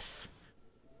deal with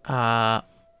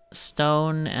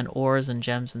stone and ores and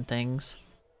gems and things.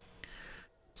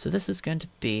 So this is going to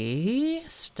be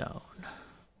stone.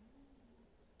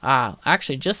 Ah,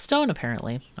 actually just stone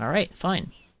apparently. All right,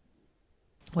 fine.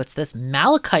 What's this?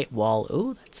 Malachite wall.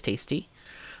 Ooh, that's tasty.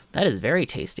 That is very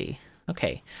tasty.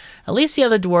 Okay, at least the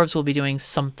other dwarves will be doing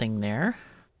something there.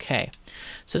 Okay,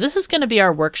 so this is going to be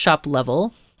our workshop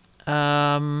level.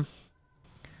 I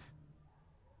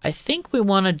think we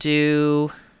want to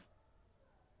do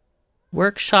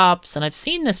workshops, and I've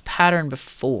seen this pattern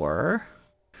before.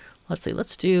 Let's see,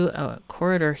 let's do a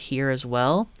corridor here as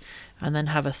well, and then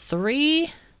have a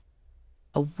 3,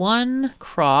 a 1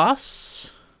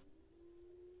 cross.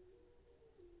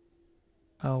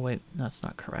 Oh wait, that's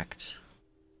not correct.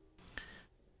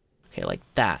 Okay, like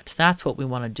that. That's what we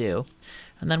want to do.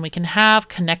 And then we can have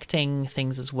connecting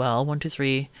things as well. 1, 2,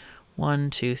 3, 1,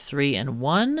 2, 3, and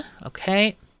 1.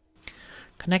 Okay.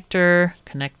 Connector,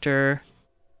 connector.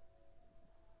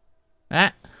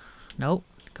 Ah, nope.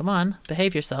 Come on,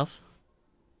 behave yourself.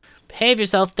 Behave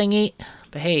yourself, thingy.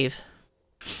 Behave.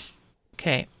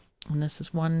 Okay, and this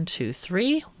is 1, 2,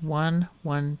 3. 1,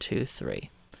 1, 2, 3.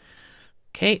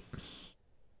 Okay.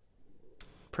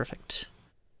 Perfect.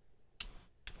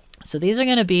 So these are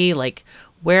going to be like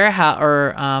warehouse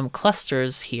or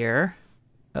clusters here.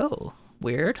 Oh,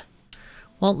 weird.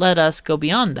 Won't let us go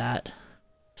beyond that.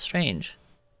 Strange.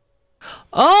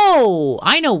 Oh,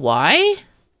 I know why.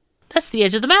 That's the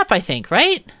edge of the map, I think,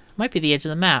 right? Might be the edge of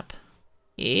the map.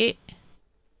 Yeah.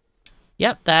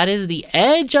 Yep, that is the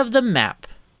edge of the map.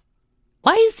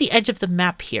 Why is the edge of the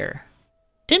map here?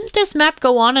 Didn't this map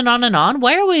go on and on and on?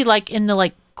 Why are we like in the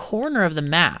like corner of the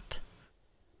map?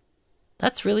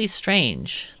 That's really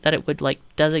strange that it would like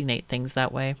designate things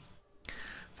that way.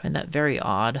 I find that very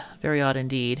odd. Very odd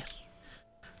indeed.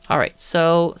 Alright,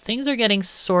 so things are getting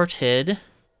sorted.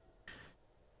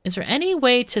 Is there any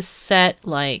way to set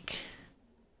like...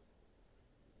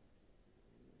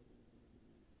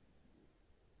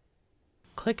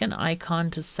 Click an icon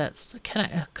to set... Can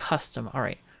I... custom.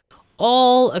 Alright.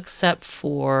 All except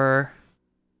for...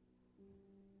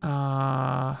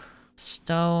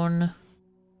 stone...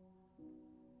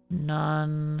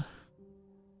 None.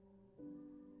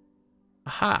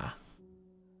 Aha.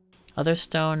 Other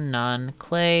stone, none.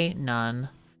 Clay, none.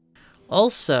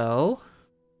 Also,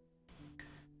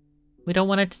 we don't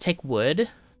want it to take wood.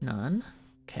 None.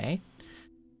 Okay.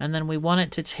 And then we want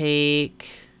it to take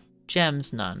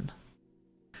gems, none.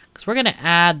 Because we're going to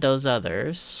add those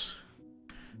others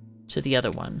to the other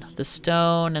one. The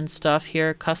stone and stuff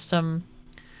here, custom.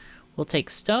 We'll take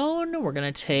stone. We're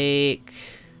going to take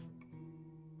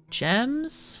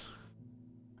gems.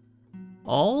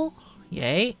 All.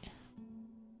 Yay.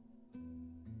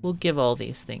 We'll give all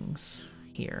these things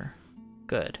here.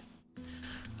 Good.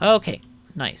 Okay,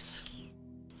 nice.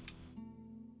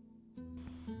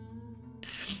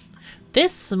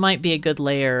 This might be a good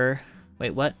layer.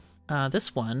 Wait, what?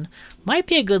 This one might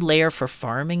be a good layer for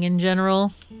farming in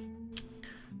general.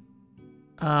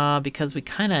 Because we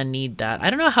kind of need that. I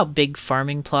don't know how big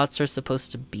farming plots are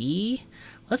supposed to be.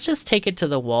 Let's just take it to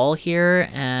the wall here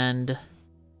and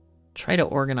try to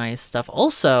organize stuff.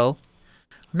 Also,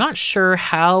 I'm not sure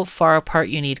how far apart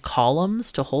you need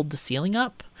columns to hold the ceiling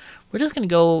up. We're just going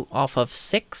to go off of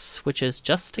 6, which is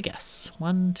just a guess.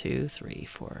 1, 2, 3,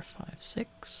 4, 5,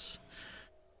 6.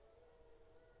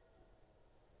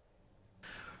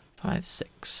 5,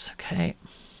 6. Okay.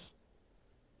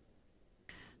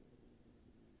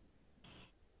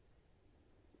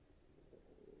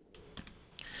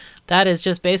 That is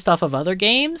just based off of other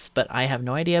games, but I have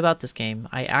no idea about this game.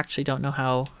 I actually don't know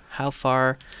how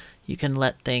far you can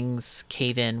let things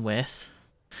cave in with.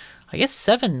 I guess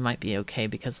 7 might be okay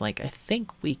because, like, I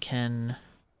think we can...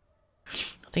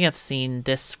 I think I've seen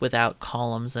this without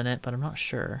columns in it, but I'm not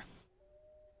sure.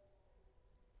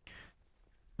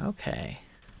 Okay.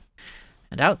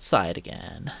 And outside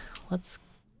again.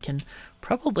 Can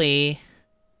probably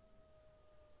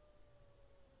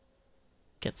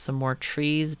get some more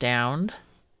trees down.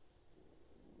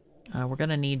 We're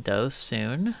gonna need those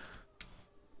soon.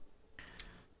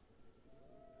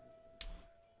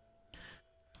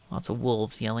 Lots of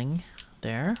wolves yelling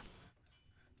there.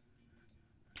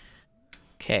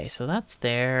 Okay, so that's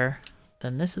there.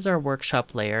 Then this is our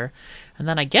workshop layer. And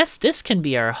then I guess this can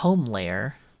be our home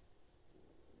layer.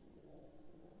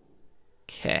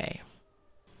 Okay.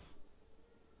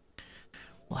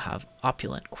 We'll have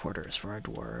opulent quarters for our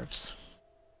dwarves.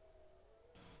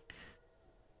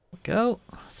 Go.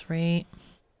 3.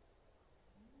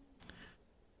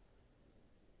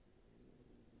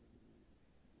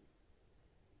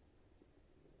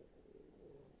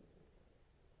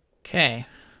 Okay.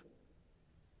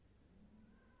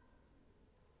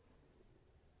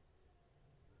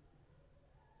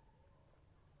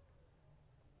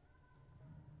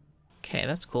 Okay,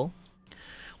 that's cool.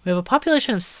 We have a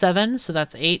population of 7, so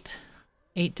that's 8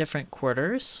 different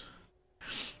quarters.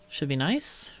 Should be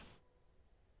nice.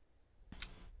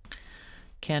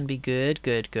 Can be good,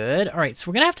 good, good. All right, so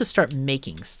we're gonna have to start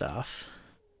making stuff.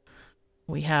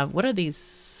 We have, what are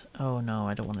these? Oh no,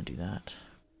 I don't want to do that.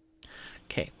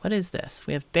 Okay, what is this?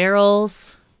 We have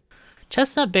barrels.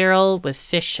 Chestnut barrel with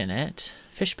fish in it.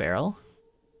 Fish barrel.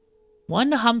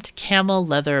 1 humped camel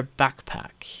leather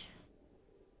backpack.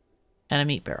 And a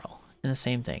meat barrel in the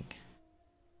same thing.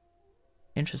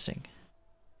 Interesting.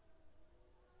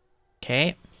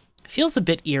 Okay. Feels a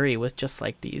bit eerie with just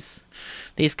like these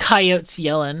coyotes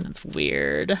yelling. It's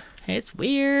weird. It's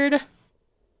weird.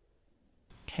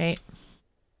 Okay.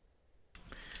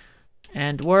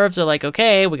 And dwarves are like,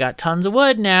 okay, we got tons of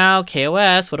wood now.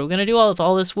 KOS, what are we going to do with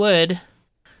all this wood?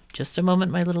 Just a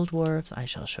moment, my little dwarves. I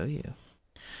shall show you.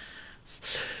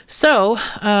 So,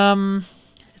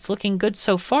 it's looking good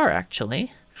so far,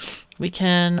 actually. We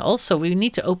can also, we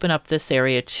need to open up this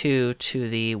area too to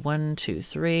the 1, 2,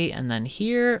 3, and then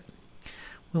here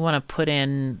we want to put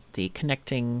in the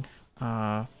connecting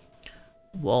wall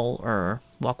or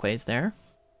walkways there.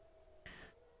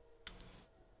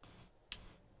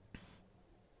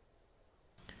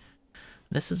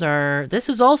 This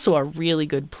is also a really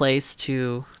good place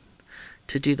to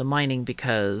do the mining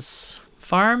because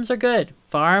farms are good.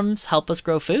 Farms help us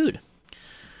grow food.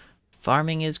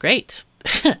 Farming is great.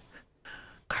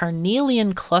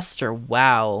 Carnelian cluster.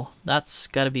 Wow. That's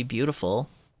got to be beautiful.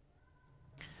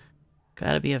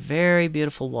 Got to be a very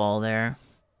beautiful wall there.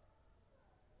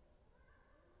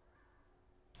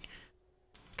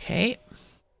 Okay.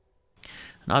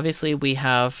 And obviously we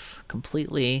have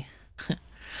completely...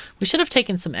 we should have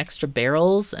taken some extra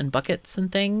barrels and buckets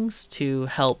and things to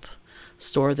help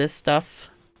store this stuff.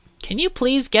 Can you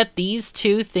please get these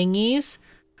 2 thingies?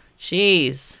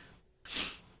 Jeez.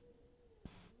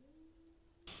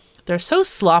 They're so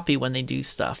sloppy when they do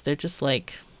stuff. They're just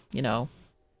like, you know,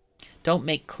 don't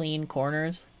make clean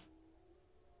corners.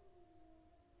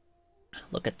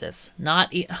 Look at this.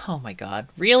 Oh my god.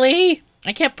 Really?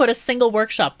 I can't put a single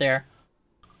workshop there.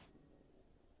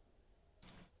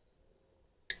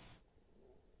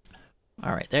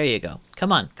 All right, there you go.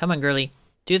 Come on, girly.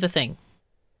 Do the thing.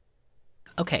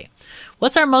 Okay,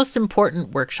 what's our most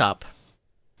important workshop?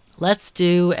 Let's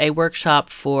do a workshop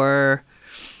for,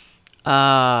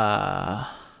 I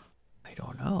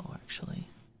don't know, actually.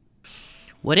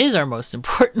 What is our most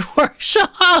important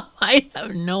workshop? I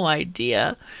have no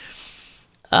idea.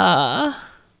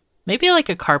 Maybe like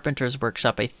a carpenter's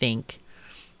workshop, I think.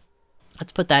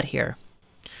 Let's put that here.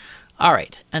 All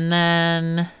right, and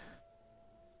then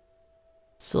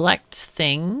select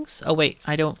things. Oh wait,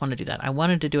 I don't want to do that. I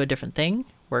wanted to do a different thing.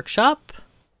 Workshop,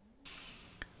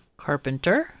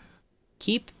 carpenter,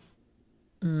 keep,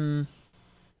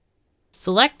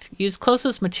 select, use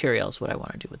closest materials. What I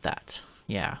want to do with that.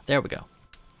 Yeah, there we go.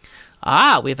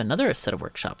 Ah, we have another set of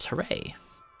workshops. Hooray.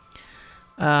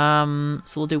 So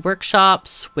we'll do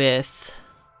workshops with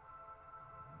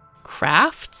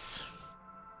crafts.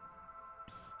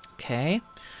 Okay.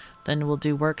 Then we'll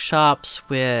do workshops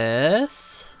with...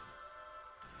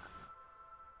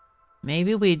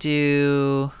 Maybe we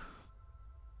do...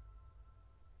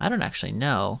 I don't actually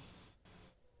know.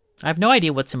 I have no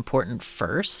idea what's important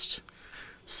first.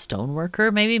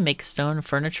 Stoneworker, maybe? Make stone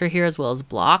furniture here as well as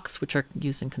blocks, which are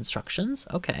used in constructions.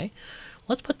 Okay.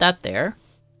 Let's put that there.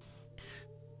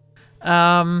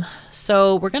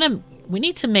 So we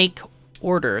need to make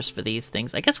orders for these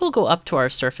things. I guess we'll go up to our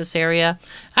surface area.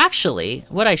 Actually,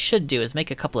 what I should do is make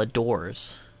a couple of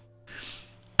doors.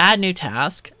 Add new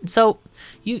task. So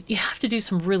you have to do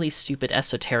some really stupid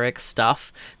esoteric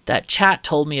stuff that chat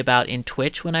told me about in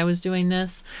Twitch when I was doing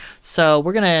this. So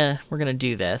we're gonna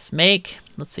do this. Make,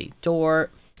 let's see, door.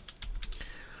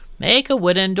 Make a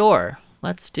wooden door.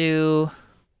 Let's do...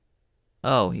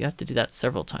 Oh, you have to do that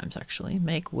several times, actually.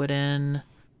 Make wooden...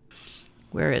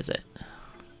 Where is it?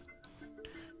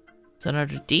 Is it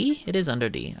under D? It is under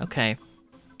D. Okay.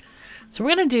 So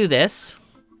we're going to do this.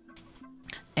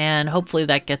 And hopefully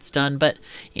that gets done. But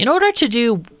in order to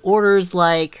do orders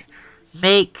like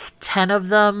make 10 of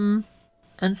them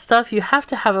and stuff, you have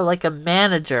to have like a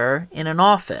manager in an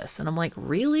office. And I'm like,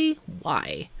 really?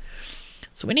 Why?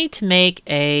 So we need to make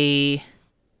a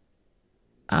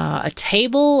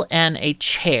table and a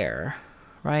chair,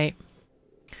 right?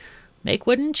 Make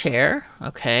wooden chair.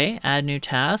 Okay. Add new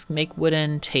task. Make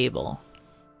wooden table.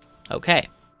 Okay.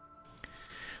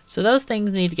 So those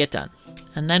things need to get done.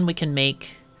 And then we can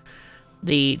make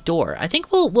the door. I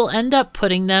think we'll end up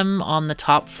putting them on the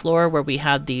top floor where we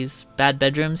had these bad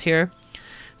bedrooms here.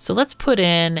 So let's put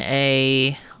in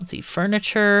a, let's see,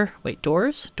 furniture. Wait,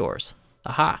 doors? Doors.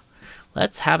 Aha.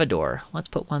 Let's have a door. Let's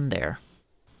put one there.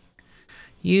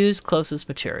 Use closest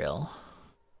material.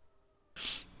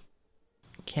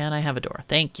 Can I have a door?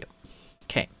 Thank you.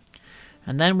 Okay.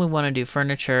 And then we want to do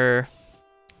furniture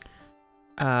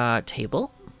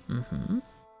table.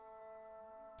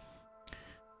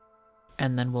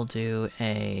 And then we'll do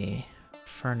a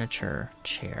furniture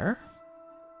chair.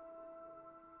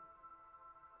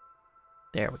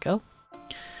 There we go.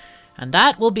 And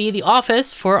that will be the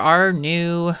office for our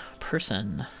new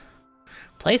person.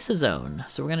 Place a zone.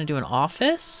 So we're going to do an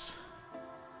office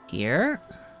here.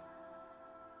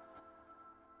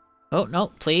 Oh, no,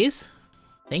 please.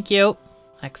 Thank you.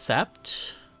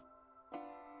 Accept.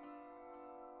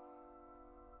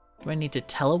 Do I need to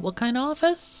tell it what kind of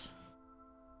office?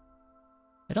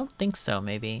 I don't think so,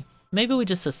 maybe. Maybe we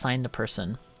just assign the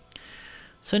person.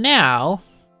 So now,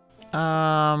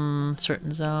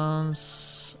 certain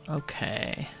zones.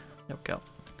 Okay, there we go.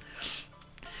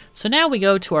 So now we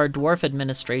go to our dwarf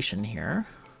administration here.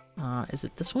 Is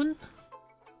it this one?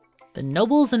 The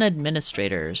nobles and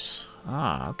administrators.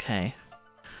 Ah, okay.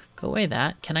 Go away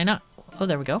that. Can I not? Oh,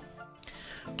 there we go.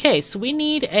 Okay, so we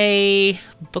need a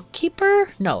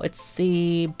bookkeeper? No, it's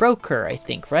the broker, I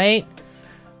think, right?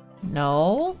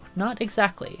 No, not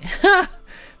exactly.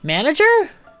 Manager?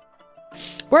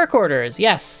 Work orders.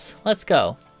 Yes, let's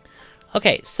go.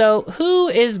 Okay, so who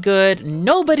is good?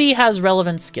 Nobody has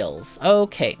relevant skills.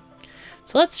 Okay,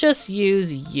 so let's just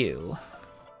use you.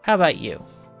 How about you?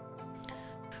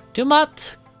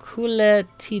 Dumat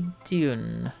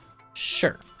Kuletidun.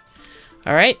 Sure.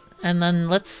 All right, and then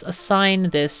let's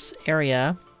assign this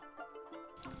area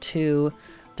to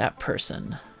that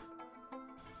person.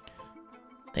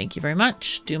 Thank you very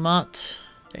much, Dumont.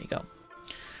 There you go.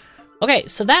 Okay,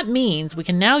 so that means we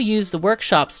can now use the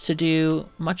workshops to do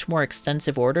much more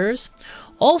extensive orders.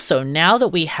 Also, now that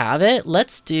we have it,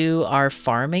 let's do our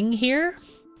farming here.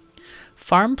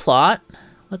 Farm plot.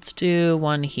 Let's do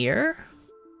one here.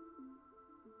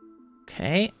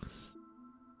 Okay.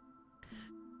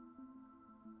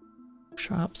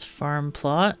 Shops, farm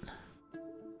plot.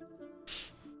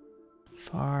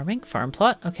 Farming, farm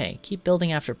plot. Okay, keep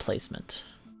building after placement.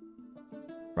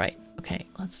 Right, okay,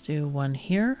 let's do one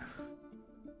here.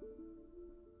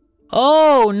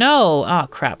 Oh, no. Oh,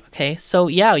 crap. Okay. So,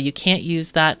 yeah, you can't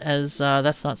use that as,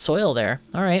 that's not soil there.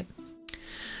 All right.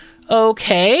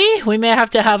 Okay. We may have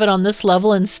to have it on this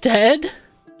level instead.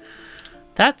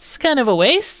 That's kind of a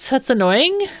waste. That's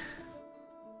annoying.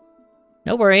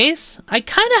 No worries. I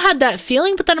kind of had that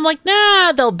feeling, but then I'm like,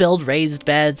 nah, they'll build raised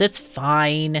beds. It's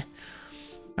fine.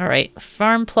 All right.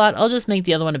 Farm plot. I'll just make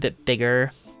the other one a bit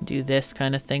bigger. Do this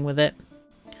kind of thing with it.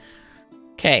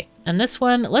 Okay. And this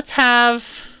one, let's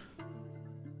have...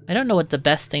 I don't know what the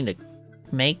best thing to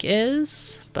make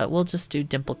is, but we'll just do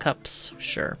dimple cups,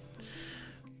 sure.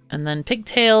 And then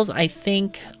pigtails, I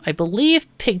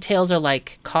believe pigtails are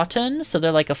like cotton, so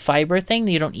they're like a fiber thing,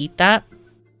 you don't eat that.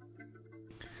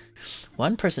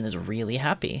 One person is really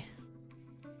happy.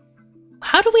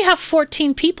 How do we have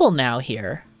 14 people now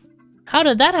here? How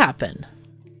did that happen?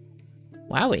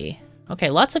 Wowie. Okay,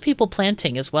 lots of people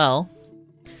planting as well.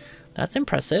 That's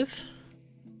impressive.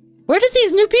 Where did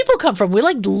these new people come from? We,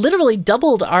 like, literally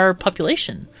doubled our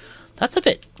population. That's a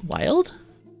bit wild.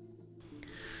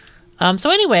 So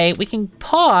anyway, we can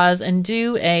pause and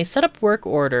do a set up work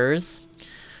orders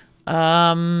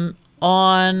on...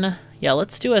 Yeah,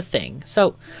 let's do a thing.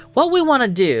 So what we want to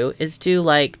do is do,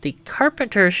 like, the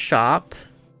carpenter's shop.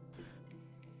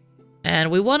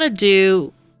 And we want to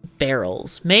do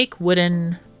barrels. Make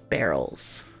wooden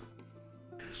barrels.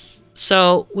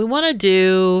 So we want to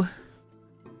do...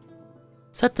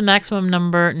 Set the maximum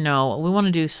number. No, we want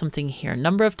to do something here.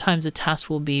 Number of times a task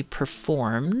will be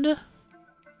performed.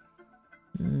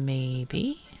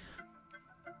 Maybe.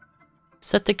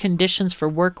 Set the conditions for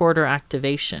work order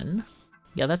activation.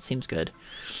 Yeah, that seems good.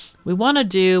 We want to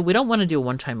do... We don't want to do a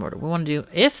one-time order. We want to do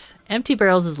if empty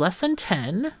barrels is less than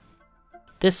 10.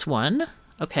 This one.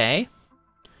 Okay.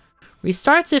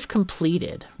 Restarts if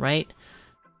completed, right?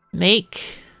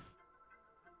 Make...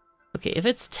 Okay, if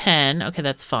it's 10, okay,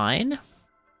 that's fine.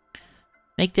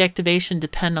 Make the activation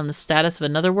depend on the status of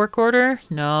another work order?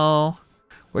 No.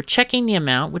 We're checking the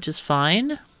amount, which is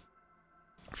fine.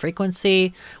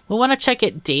 Frequency. We want to check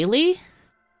it daily.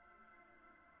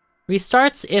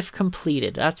 Restarts if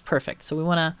completed. That's perfect. So we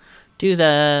want to do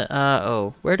the...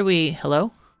 oh, where do we...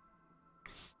 Hello?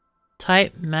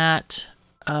 Type mat.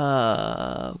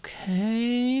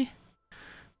 Okay.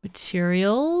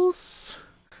 Materials.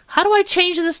 How do I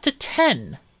change this to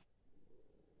 10?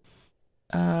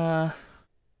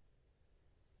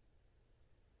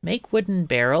 Make wooden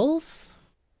barrels?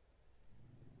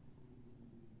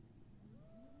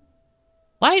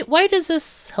 Why does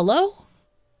this... Hello?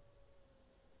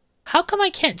 How come I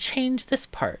can't change this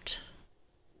part?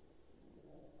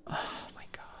 Oh my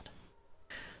god.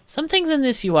 Some things in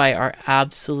this UI are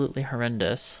absolutely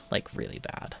horrendous. Like, really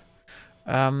bad.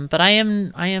 But I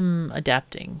am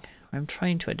adapting. I'm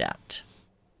trying to adapt.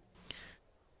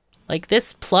 Like,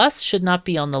 this plus should not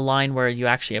be on the line where you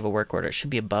actually have a work order. It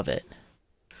should be above it.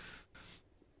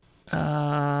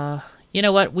 You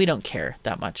know what? We don't care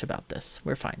that much about this.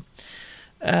 We're fine.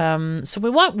 So we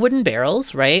want wooden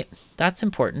barrels, right? That's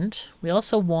important. We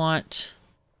also want...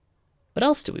 What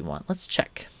else do we want? Let's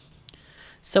check.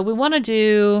 So we want to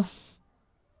do...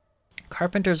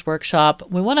 Carpenter's workshop.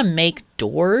 We want to make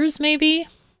doors, maybe?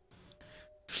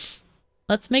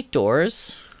 Let's make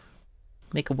doors.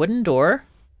 Make a wooden door.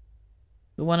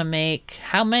 We want to make...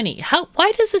 How many?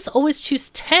 Why does this always choose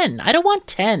 10? I don't want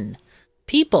 10.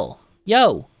 People.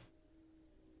 Yo.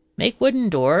 Make wooden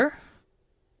door.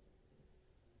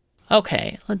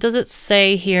 Okay. Does it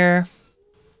say here...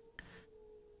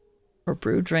 Or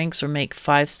brew drinks or make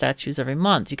 5 statues every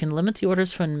month. You can limit the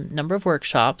orders to a number of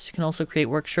workshops. You can also create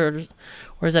workshops.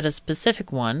 Or is that a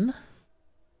specific one?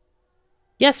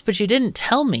 Yes, but you didn't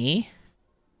tell me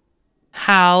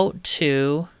how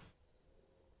to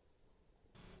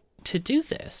do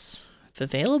this. If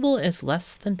available is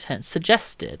less than 10.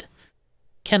 Suggested.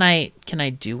 Can I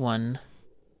do one?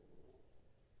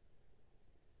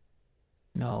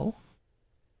 No.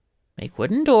 Make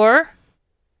wooden door.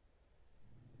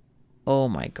 Oh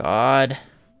my god.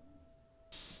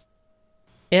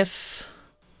 If...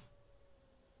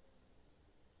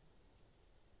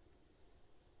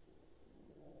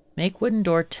 Make wooden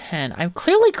door 10. I've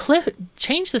clearly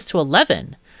changed this to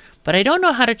 11, but I don't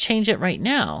know how to change it right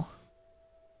now.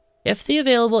 If the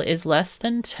available is less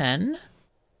than 10,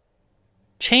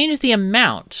 change the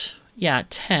amount. Yeah,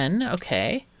 10,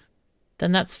 okay.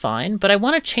 Then that's fine, but I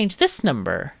want to change this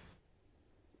number.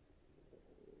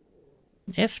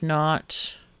 If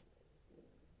not,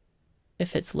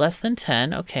 if it's less than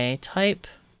 10, okay, type.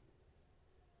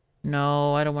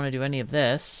 No, I don't want to do any of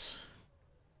this.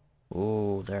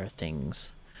 Ooh, there are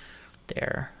things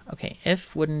there. Okay,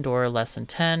 if wooden door less than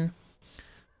 10.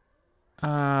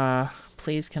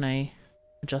 Please, can I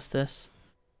adjust this?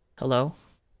 Hello?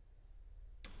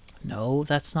 No,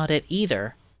 that's not it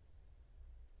either.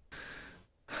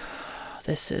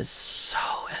 This is so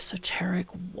esoteric.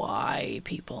 Why,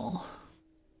 people?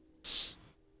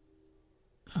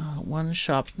 One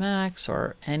shop max,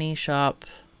 or any shop.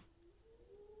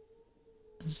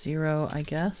 0, I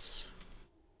guess.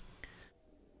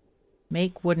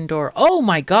 Make wooden door. Oh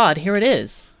my god, here it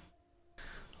is.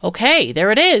 Okay,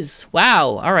 there it is.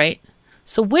 Wow, alright.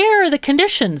 So where are the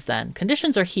conditions then?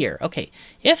 Conditions are here. Okay,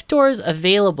 if doors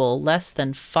available less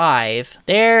than 5.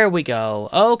 There we go.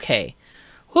 Okay.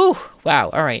 Whew, wow,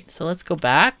 alright. So let's go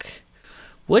back.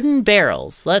 Wooden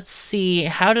barrels. Let's see.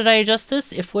 How did I adjust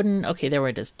this? If wooden... Okay, there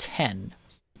it is. 10.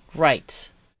 Right.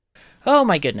 Oh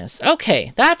my goodness.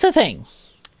 Okay, that's a thing.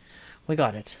 We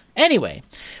got it. Anyway,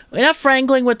 enough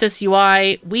wrangling with this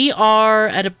UI. We are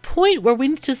at a point where we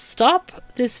need to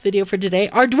stop this video for today.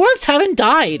 Our dwarves haven't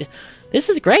died. This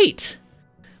is great.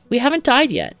 We haven't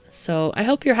died yet. So I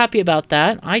hope you're happy about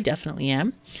that. I definitely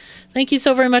am. Thank you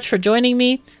so very much for joining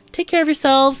me. Take care of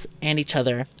yourselves and each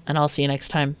other, and I'll see you next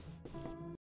time.